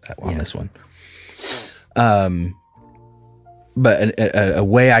okay with that on this one. But a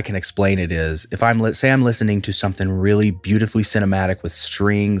way I can explain it is if I'm listening to something really beautifully cinematic with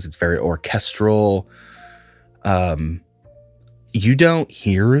strings, it's very orchestral. You don't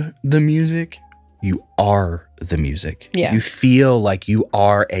hear the music. You are the music. Yeah. You feel like you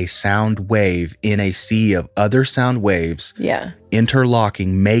are a sound wave in a sea of other sound waves. Yeah.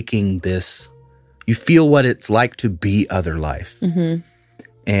 Interlocking, making this. You feel what it's like to be other life. Mm-hmm.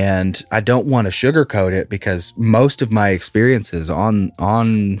 And I don't want to sugarcoat it, because most of my experiences on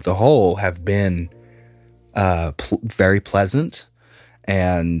the whole have been very pleasant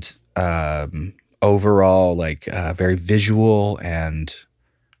and overall very visual and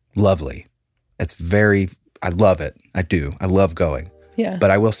lovely. I love it. I do. I love going. Yeah.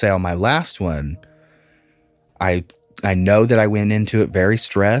 But I will say on my last one, I know that I went into it very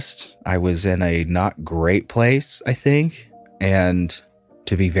stressed. I was in a not great place, I think. And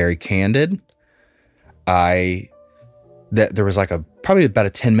to be very candid, there was probably about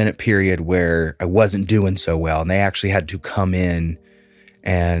a 10-minute period where I wasn't doing so well. And they actually had to come in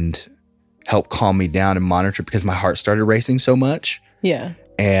and help calm me down and monitor, because my heart started racing so much. Yeah.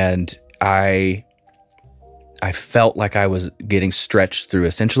 And I felt like I was getting stretched through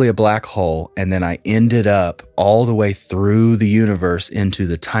essentially a black hole, and then I ended up all the way through the universe into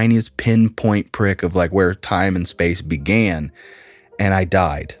the tiniest pinpoint prick of like where time and space began, and I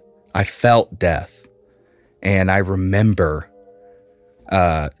died. I felt death, and I remember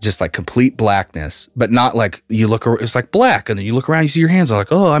just like complete blackness, but not like you look. It's like black, and then you look around, you see your hands, are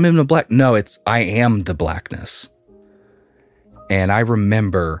like, oh, I'm in the black. No, I am the blackness, and I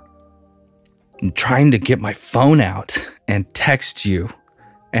remember trying to get my phone out and text you.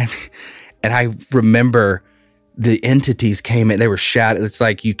 And I remember the entities came in, they were shattered. It's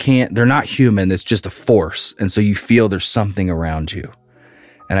like they're not human. It's just a force. And so you feel there's something around you.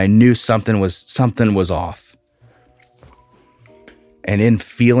 And I knew something was off. And in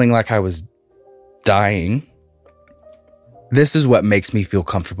feeling like I was dying, this is what makes me feel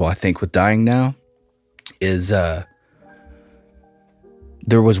comfortable, I think, with dying now, is,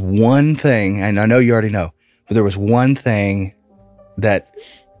 there was one thing, and I know you already know, but there was one thing that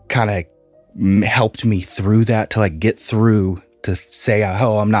kind of helped me through that, to like get through to say,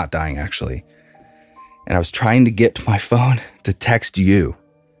 oh, I'm not dying actually. And I was trying to get to my phone to text you.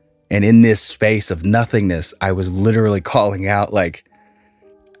 And in this space of nothingness, I was literally calling out like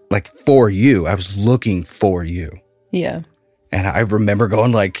for you. I was looking for you. Yeah. And I remember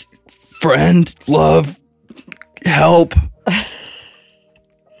going like, friend, love, help.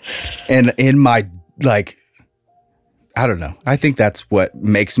 And in my, I don't know. I think that's what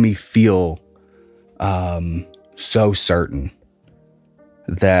makes me feel so certain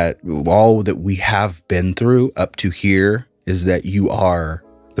that all that we have been through up to here is that you are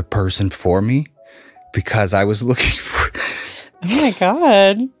the person for me because I was looking for. Oh my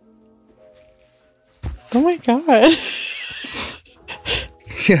God. Oh my God.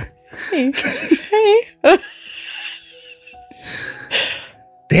 Yeah. Hey. Hey.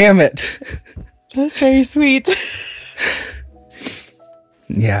 Damn it. That's very sweet.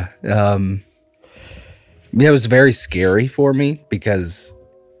 Yeah. It was very scary for me because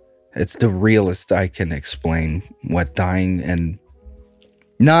it's the realest I can explain what dying and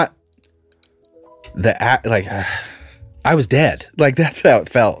not the act, like I was dead. Like that's how it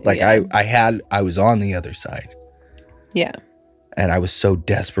felt. Like I was on the other side. Yeah. And I was so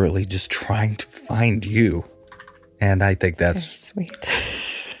desperately just trying to find you. And I think that's very sweet.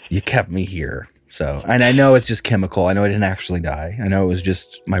 You kept me here. So, and I know it's just chemical. I know I didn't actually die. I know it was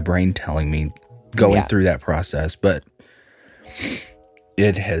just my brain telling me going through that process, but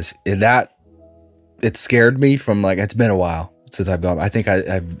it scared me from like, it's been a while since I've gone. I think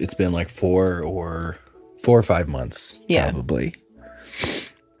it's been like 4 or 5 months probably.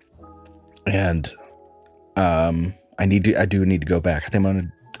 And, I do need to go back. I think I'm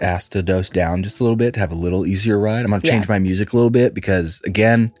going to ask to dose down just a little bit to have a little easier ride. I'm going to change my music a little bit because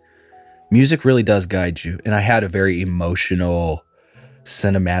again, music really does guide you. And I had a very emotional,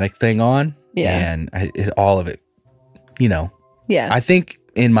 cinematic thing on. Yeah. And all of it, you know. Yeah. I think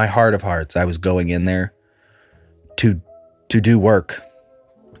in my heart of hearts, I was going in there to do work.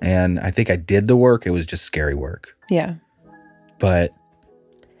 And I think I did the work. It was just scary work. Yeah. But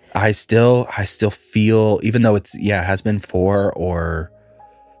I still feel, even though it has been 4 or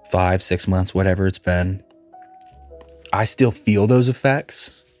 5, 6 months, whatever it's been, I still feel those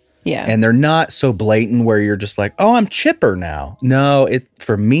effects. Yeah. And they're not so blatant where you're just like, oh, I'm chipper now. No,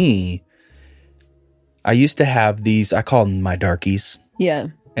 for me, I used to have these, I call them my darkies. Yeah.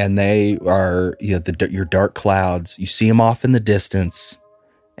 And they are, your dark clouds. You see them off in the distance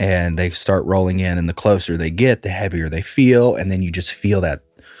and they start rolling in, and the closer they get, the heavier they feel. And then you just feel that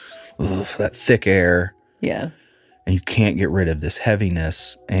thick air. Yeah. And you can't get rid of this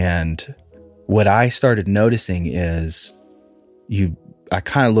heaviness. And what I started noticing is I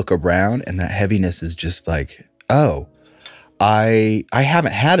kind of look around and that heaviness is just like, oh, I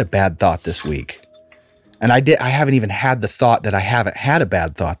haven't had a bad thought this week. And I haven't even had the thought that I haven't had a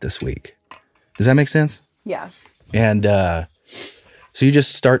bad thought this week. Does that make sense? Yeah. And so you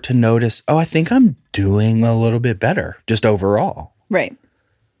just start to notice, oh, I think I'm doing a little bit better just overall. Right.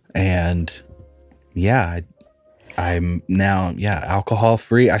 And I'm now, alcohol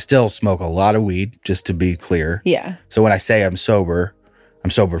free. I still smoke a lot of weed, just to be clear. Yeah. So when I say I'm sober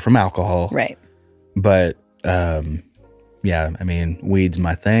from alcohol. Right. But, I mean, weed's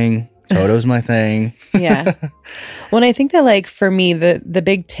my thing. Toto's my thing. Yeah. Well, and I think that like for me, the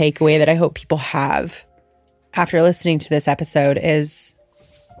big takeaway that I hope people have after listening to this episode is,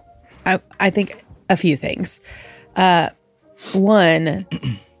 I think a few things. One,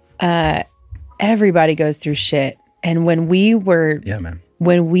 everybody goes through shit. And when we were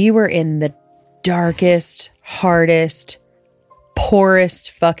in the darkest, hardest,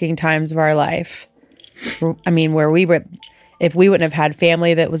 poorest fucking times of our life, I mean, where we were, if we wouldn't have had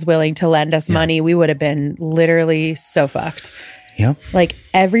family that was willing to lend us money, we would have been literally so fucked. Yeah. Like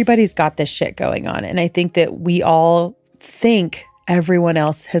everybody's got this shit going on. And I think that we all think everyone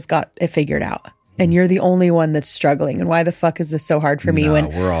else has got it figured out. And you're the only one that's struggling. And why the fuck is this so hard for me when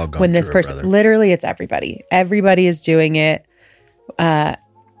we're all going this person, literally it's everybody. Everybody is doing it.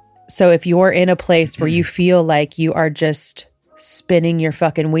 So if you're in a place where you feel like you are just spinning your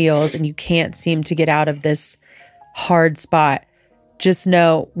fucking wheels and you can't seem to get out of this hard spot, just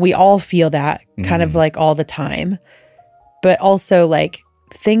know we all feel that kind of like all the time. But also like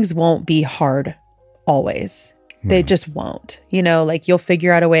things won't be hard always. They just won't, like you'll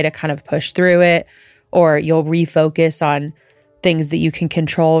figure out a way to kind of push through it, or you'll refocus on things that you can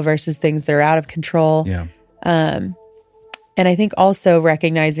control versus things that are out of control. Yeah. And I think also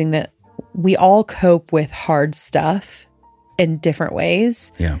recognizing that we all cope with hard stuff in different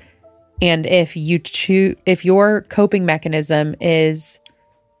ways. Yeah. And if your coping mechanism is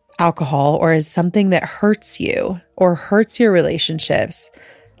alcohol or is something that hurts you or hurts your relationships,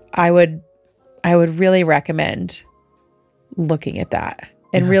 I would really recommend looking at that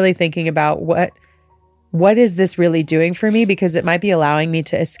and really thinking about what is this really doing for me? Because it might be allowing me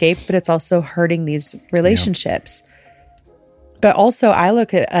to escape, but it's also hurting these relationships. Yeah. But also I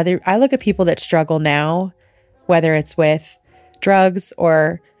look at people that struggle now, whether it's with drugs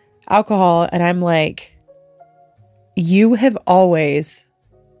or alcohol, and I'm like, you have always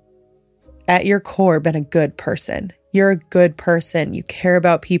at your core been a good person. You're a good person. You care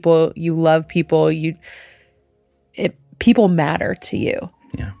about people. You love people. People matter to you.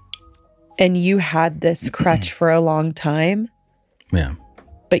 Yeah. And you had this crutch for a long time. Yeah.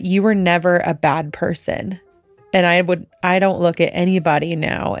 But you were never a bad person. And I don't look at anybody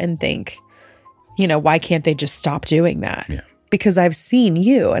now and think, why can't they just stop doing that? Yeah. Because I've seen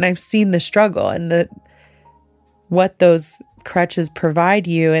you and I've seen the struggle and what those crutches provide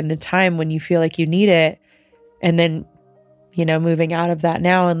you and the time when you feel like you need it. And then, moving out of that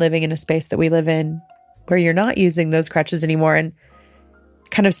now and living in a space that we live in where you're not using those crutches anymore and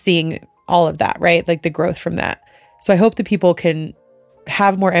kind of seeing all of that, right? Like the growth from that. So I hope that people can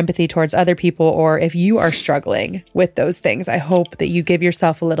have more empathy towards other people, or if you are struggling with those things, I hope that you give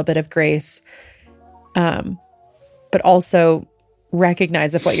yourself a little bit of grace, but also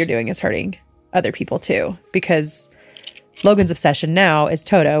recognize if what you're doing is hurting other people too, because Logan's obsession now is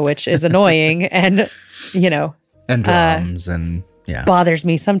Toto, which is annoying and, and drums and bothers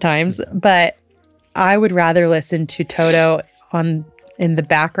me sometimes, but I would rather listen to Toto in the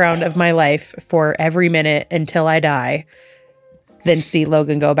background of my life for every minute until I die than see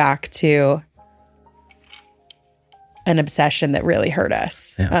Logan go back to an obsession that really hurt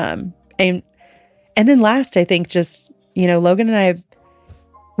us. Yeah. And then last, I think just, Logan and I,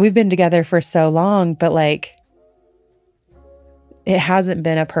 we've been together for so long, but like, it hasn't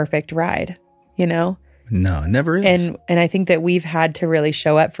been a perfect ride, No, it never is. And I think that we've had to really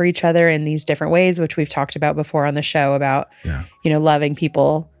show up for each other in these different ways, which we've talked about before on the show about, loving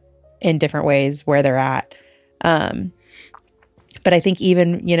people in different ways where they're at. But I think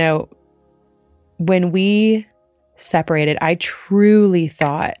even, when we separated, I truly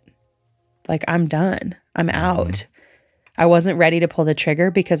thought, like, I'm done. I'm out. Mm-hmm. I wasn't ready to pull the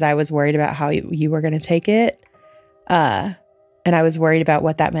trigger because I was worried about how you were going to take it. And I was worried about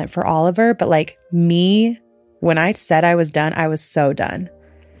what that meant for Oliver. But like me, when I said I was done, I was so done.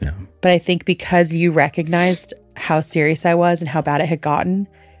 Yeah. But I think because you recognized how serious I was and how bad it had gotten,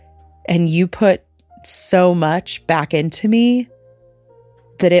 and you put so much back into me,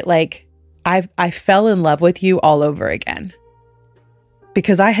 that it like, I fell in love with you all over again.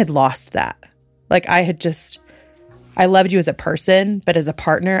 Because I had lost that. Like I loved you as a person, but as a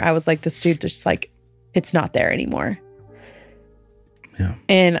partner, I was like, this dude just like, it's not there anymore. Yeah.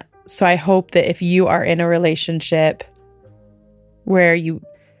 And so I hope that if you are in a relationship where you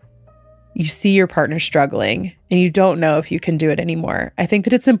see your partner struggling and you don't know if you can do it anymore, I think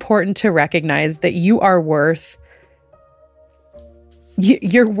that it's important to recognize that you are worth,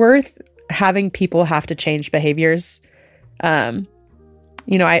 you're worth having people have to change behaviors. I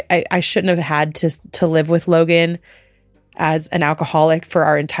shouldn't have had to live with Logan as an alcoholic for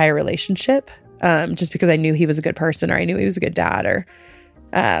our entire relationship, just because I knew he was a good person or I knew he was a good dad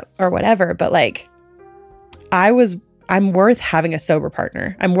or whatever. But like, I'm worth having a sober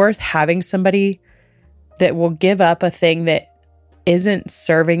partner. I'm worth having somebody that will give up a thing that isn't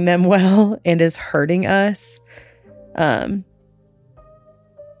serving them well and is hurting us.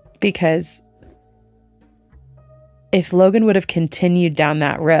 Because if Logan would have continued down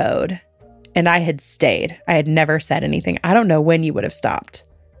that road and I had stayed, I had never said anything, I don't know when you would have stopped.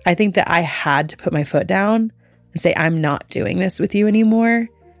 I think that I had to put my foot down and say, I'm not doing this with you anymore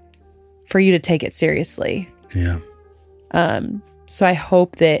for you to take it seriously. Yeah. So I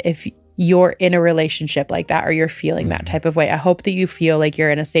hope that if you're in a relationship like that or you're feeling that type of way, I hope that you feel like you're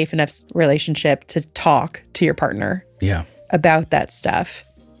in a safe enough relationship to talk to your partner about that stuff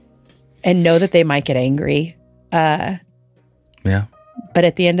and know that they might get angry. But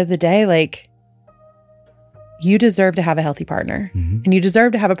at the end of the day, like, you deserve to have a healthy partner, and you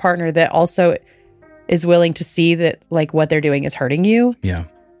deserve to have a partner that also is willing to see that like what they're doing is hurting you. Yeah.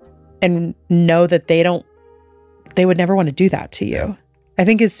 And know that they would never want to do that to you. Yeah. I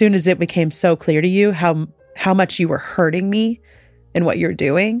think as soon as it became so clear to you how much you were hurting me and what you're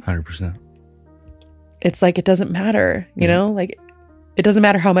doing, 100%. It's like, it doesn't matter, you know, like it doesn't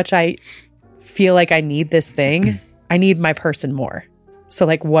matter how much I feel like I need this thing. I need my person more. So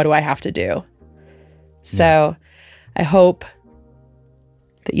like, what do I have to do? So I hope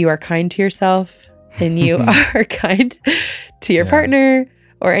that you are kind to yourself and you are kind to your partner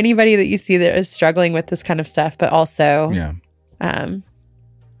or anybody that you see that is struggling with this kind of stuff, but also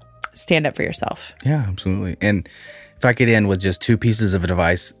stand up for yourself. Yeah, absolutely. And if I could end with just two pieces of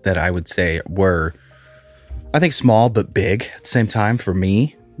advice that I would say were, I think, small but big at the same time for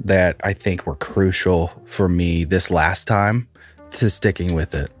me, that I think were crucial for me this last time to sticking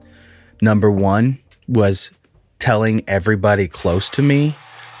with it. Number one was telling everybody close to me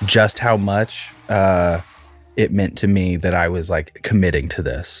just how much it meant to me that I was like committing to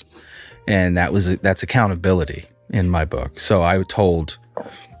this. And that's accountability in my book. So I told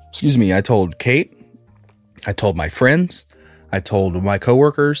Kate, I told my friends, I told my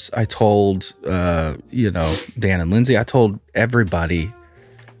coworkers. I told, Dan and Lindsay. I told everybody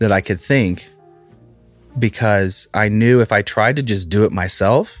that I could think, because I knew if I tried to just do it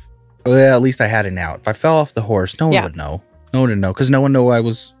myself, well, at least I had an out. If I fell off the horse, no one would know. No one would know, because no one knew I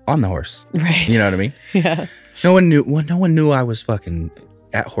was on the horse. Right. You know what I mean? Yeah. No one knew I was fucking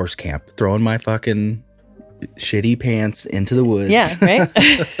at horse camp, throwing my fucking shitty pants into the woods. Yeah, right?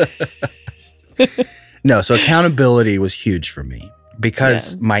 No, so accountability was huge for me,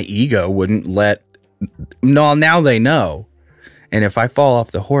 because my ego wouldn't let... No, now they know. And if I fall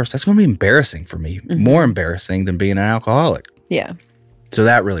off the horse, that's going to be embarrassing for me. Mm-hmm. More embarrassing than being an alcoholic. Yeah. So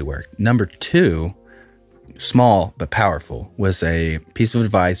that really worked. Number 2, small but powerful, was a piece of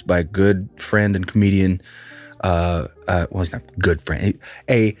advice by a good friend and comedian. He's not a good friend.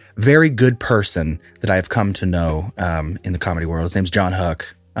 A very good person that I have come to know in the comedy world. His name's John Huck.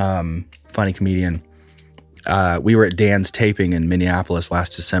 Funny comedian. We were at Dan's taping in Minneapolis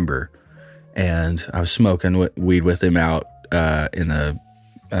last December, and I was smoking weed with him out in the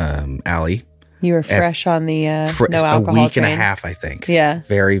alley. You were fresh on the no alcohol a week train. And a half, I think. Yeah.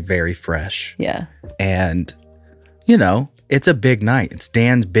 Very, very fresh. Yeah. And, it's a big night. It's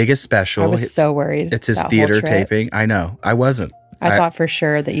Dan's biggest special. I was so worried. It's his theater taping. I know. I wasn't. I thought for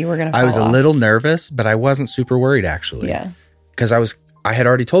sure that you were going to fall off. A little nervous, but I wasn't super worried, actually. Yeah. Because I had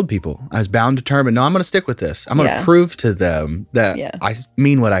already told people. I was bound, determined, no, I'm going to stick with this. I'm going to prove to them that I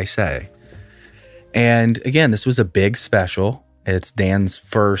mean what I say. And again, this was a big special. It's Dan's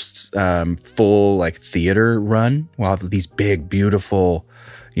first full theater run. Wow, these big, beautiful,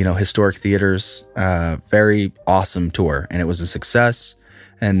 historic theaters. Very awesome tour, and it was a success.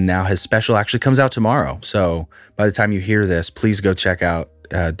 And now his special actually comes out tomorrow. So by the time you hear this, please go check out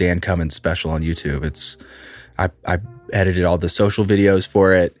Dan Cummins' special on YouTube. I edited all the social videos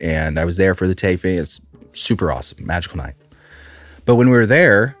for it, and I was there for the taping. It's super awesome, magical night. But when we were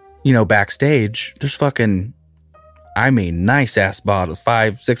there, backstage, there's fucking, nice ass bottles,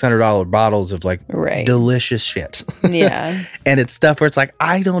 $500-$600 bottles of delicious shit. Yeah. And it's stuff where it's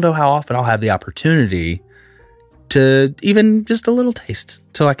I don't know how often I'll have the opportunity to even just a little taste,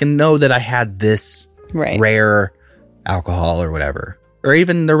 so I can know that I had this rare alcohol or whatever. Or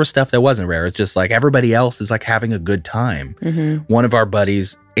even there was stuff that wasn't rare. It's just everybody else is having a good time. Mm-hmm. One of our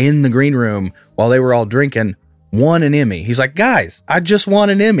buddies in the green room, while they were all drinking, won an Emmy. He's like, guys, I just won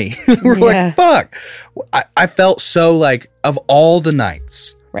an Emmy. We're like, fuck. I felt so of all the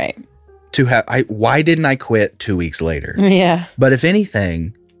nights. Right. To have, why didn't I quit 2 weeks later? Yeah. But if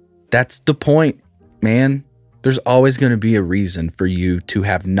anything, that's the point, man. There's always going to be a reason for you to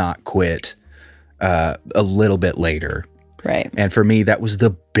have not quit a little bit later. Right. And for me, that was the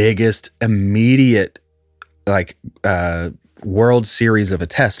biggest immediate World Series of a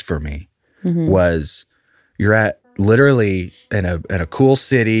test for me. Mm-hmm. Was you're at literally in a cool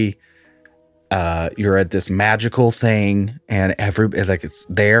city. You're at this magical thing, and it's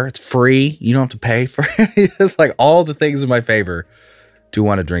there. It's free. You don't have to pay for it. It's all the things in my favor to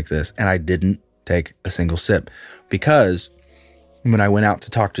want to drink this. And I didn't take a single sip, because when I went out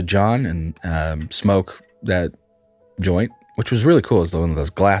to talk to John and smoke that joint, which was really cool, is one of those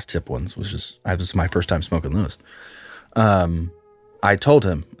glass tip ones, which is my first time smoking those. I told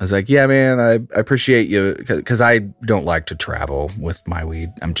him, I was like, yeah, man, I appreciate you, because I don't like to travel with my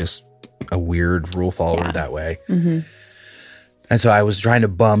weed. I'm just a weird rule follower that way. Mm-hmm. And so I was trying to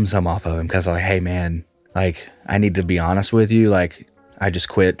bum some off of him, because hey, man, I need to be honest with you. I just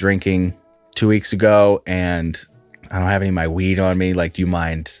quit drinking 2 weeks ago, and I don't have any of my weed on me. Do you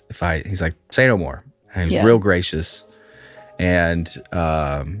mind if he's like, say no more. And he was real gracious. And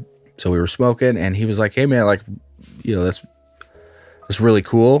so we were smoking, and he was like, hey, man, that's really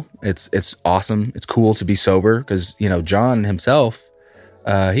cool. It's awesome. It's cool to be sober, because, John himself,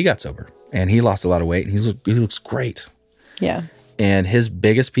 he got sober, and he lost a lot of weight, and he looks great. Yeah. And his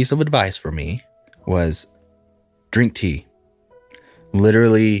biggest piece of advice for me was drink tea.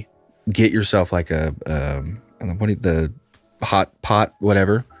 Literally get yourself the hot pot,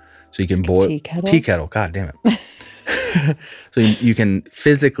 whatever, so you can boil tea kettle. God damn it. So you can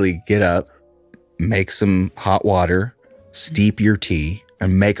physically get up, make some hot water, steep your tea,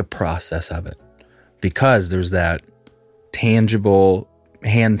 and make a process of it, because there's that tangible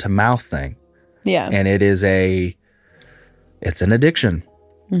hand to mouth thing. Yeah. And it's an addiction.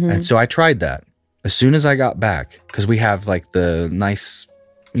 Mm-hmm. And so I tried that as soon as I got back, because we have the nice,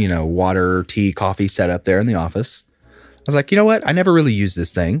 water, tea, coffee set up there in the office. I was like, you know what? I never really used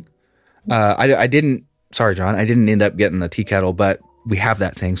this thing. I didn't, sorry, John, I didn't end up getting the tea kettle, but we have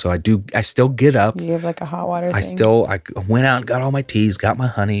that thing. So I still get up. You have a hot water thing. I went out and got all my teas, got my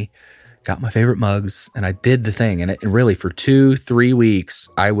honey, got my favorite mugs, and I did the thing. And really for 2-3 weeks,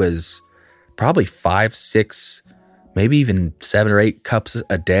 I was probably 5, 6, maybe even 7 or 8 cups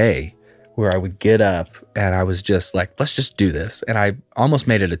a day, where I would get up and I was just like, let's just do this. And I almost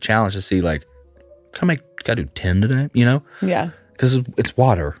made it a challenge to see like, gotta do 10 today, you know? Yeah. Because it's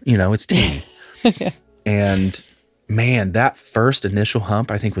water, you know, it's tea. Yeah. And man, that first initial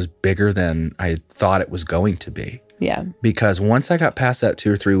hump, I think, was bigger than I thought it was going to be. Yeah. Because once I got past that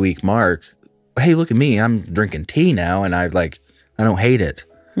 2 or 3 week mark, hey, look at me, I'm drinking tea now, and I don't hate it.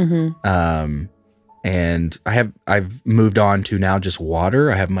 Mm-hmm. And I've moved on to now just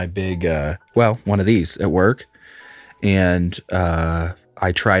water. I have my big, one of these at work, and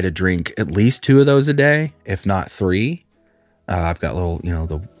I try to drink at least 2 of those a day, if not 3. I've got little,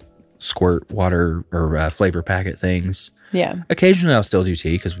 the squirt water or flavor packet things. Yeah. Occasionally I'll still do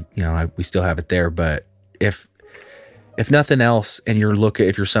tea because, we still have it there. But if nothing else, and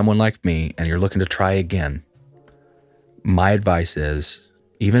if you're someone like me and you're looking to try again, my advice is,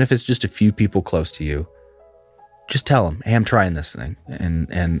 even if it's just a few people close to you, just tell them, hey, I'm trying this thing.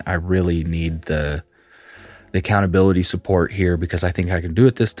 And I really need the accountability support here because I think I can do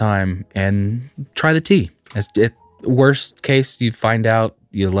it this time, and try the tea. Worst case, you'd find out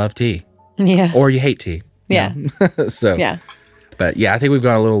you love tea. Yeah. Or you hate tea. Yeah. So, yeah. But yeah, I think we've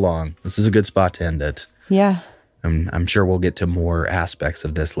gone a little long. This is a good spot to end it. Yeah. I'm sure we'll get to more aspects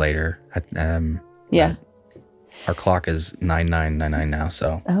of this later. Yeah. Our clock is 9:09 now,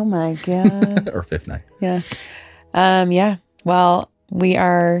 so. Oh my God. Or 5:09. Yeah. Yeah. Well, we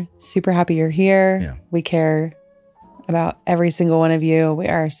are super happy you're here. Yeah. We care about every single one of you. We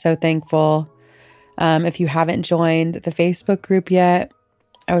are so thankful. If you haven't joined the Facebook group yet,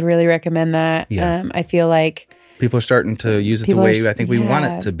 I would really recommend that. Yeah. I feel like people are starting to use it the way I think we want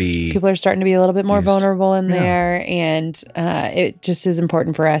it to be. People are starting to be a little bit more vulnerable in there. And it just is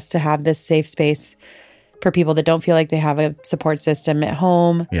important for us to have this safe space for people that don't feel like they have a support system at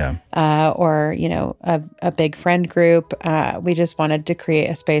home. Yeah. Or, a big friend group. We just wanted to create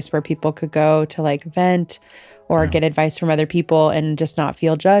a space where people could go to like vent or get advice from other people and just not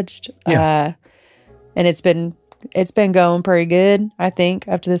feel judged. Yeah. And it's been going pretty good, I think,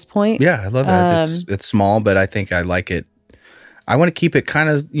 up to this point. Yeah, I love it. It's small, but I think I like it. I want to keep it kind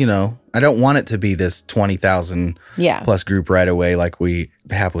of, I don't want it to be this 20,000 plus group right away like we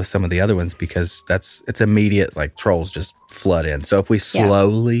have with some of the other ones, because it's immediate, like trolls just flood in. So if we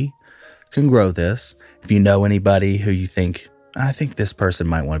slowly can grow this, if you know anybody who you think, I think this person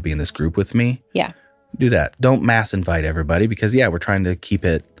might want to be in this group with me. Yeah. Do that. Don't mass invite everybody, because we're trying to keep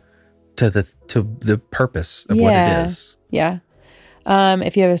it to the purpose of what it is. Yeah.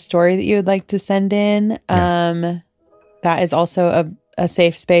 If you have a story that you would like to send in, that is also a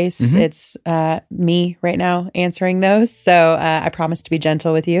safe space. Mm-hmm. It's me right now answering those. So I promise to be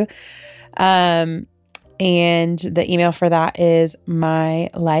gentle with you. And the email for that is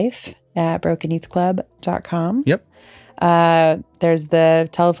mylife@brokennewthclub.com. Yep. There's the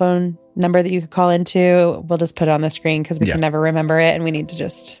telephone number that you could call into. We'll just put it on the screen because we can never remember it, and we need to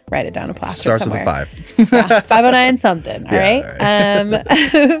just write it down a plastic Starts somewhere. with a 5. 509 something. All right.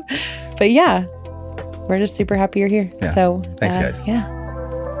 But yeah, we're just super happy you're here. Yeah. So thanks, guys. Yeah.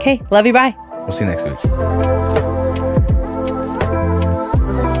 Okay. Love you. Bye. We'll see you next week.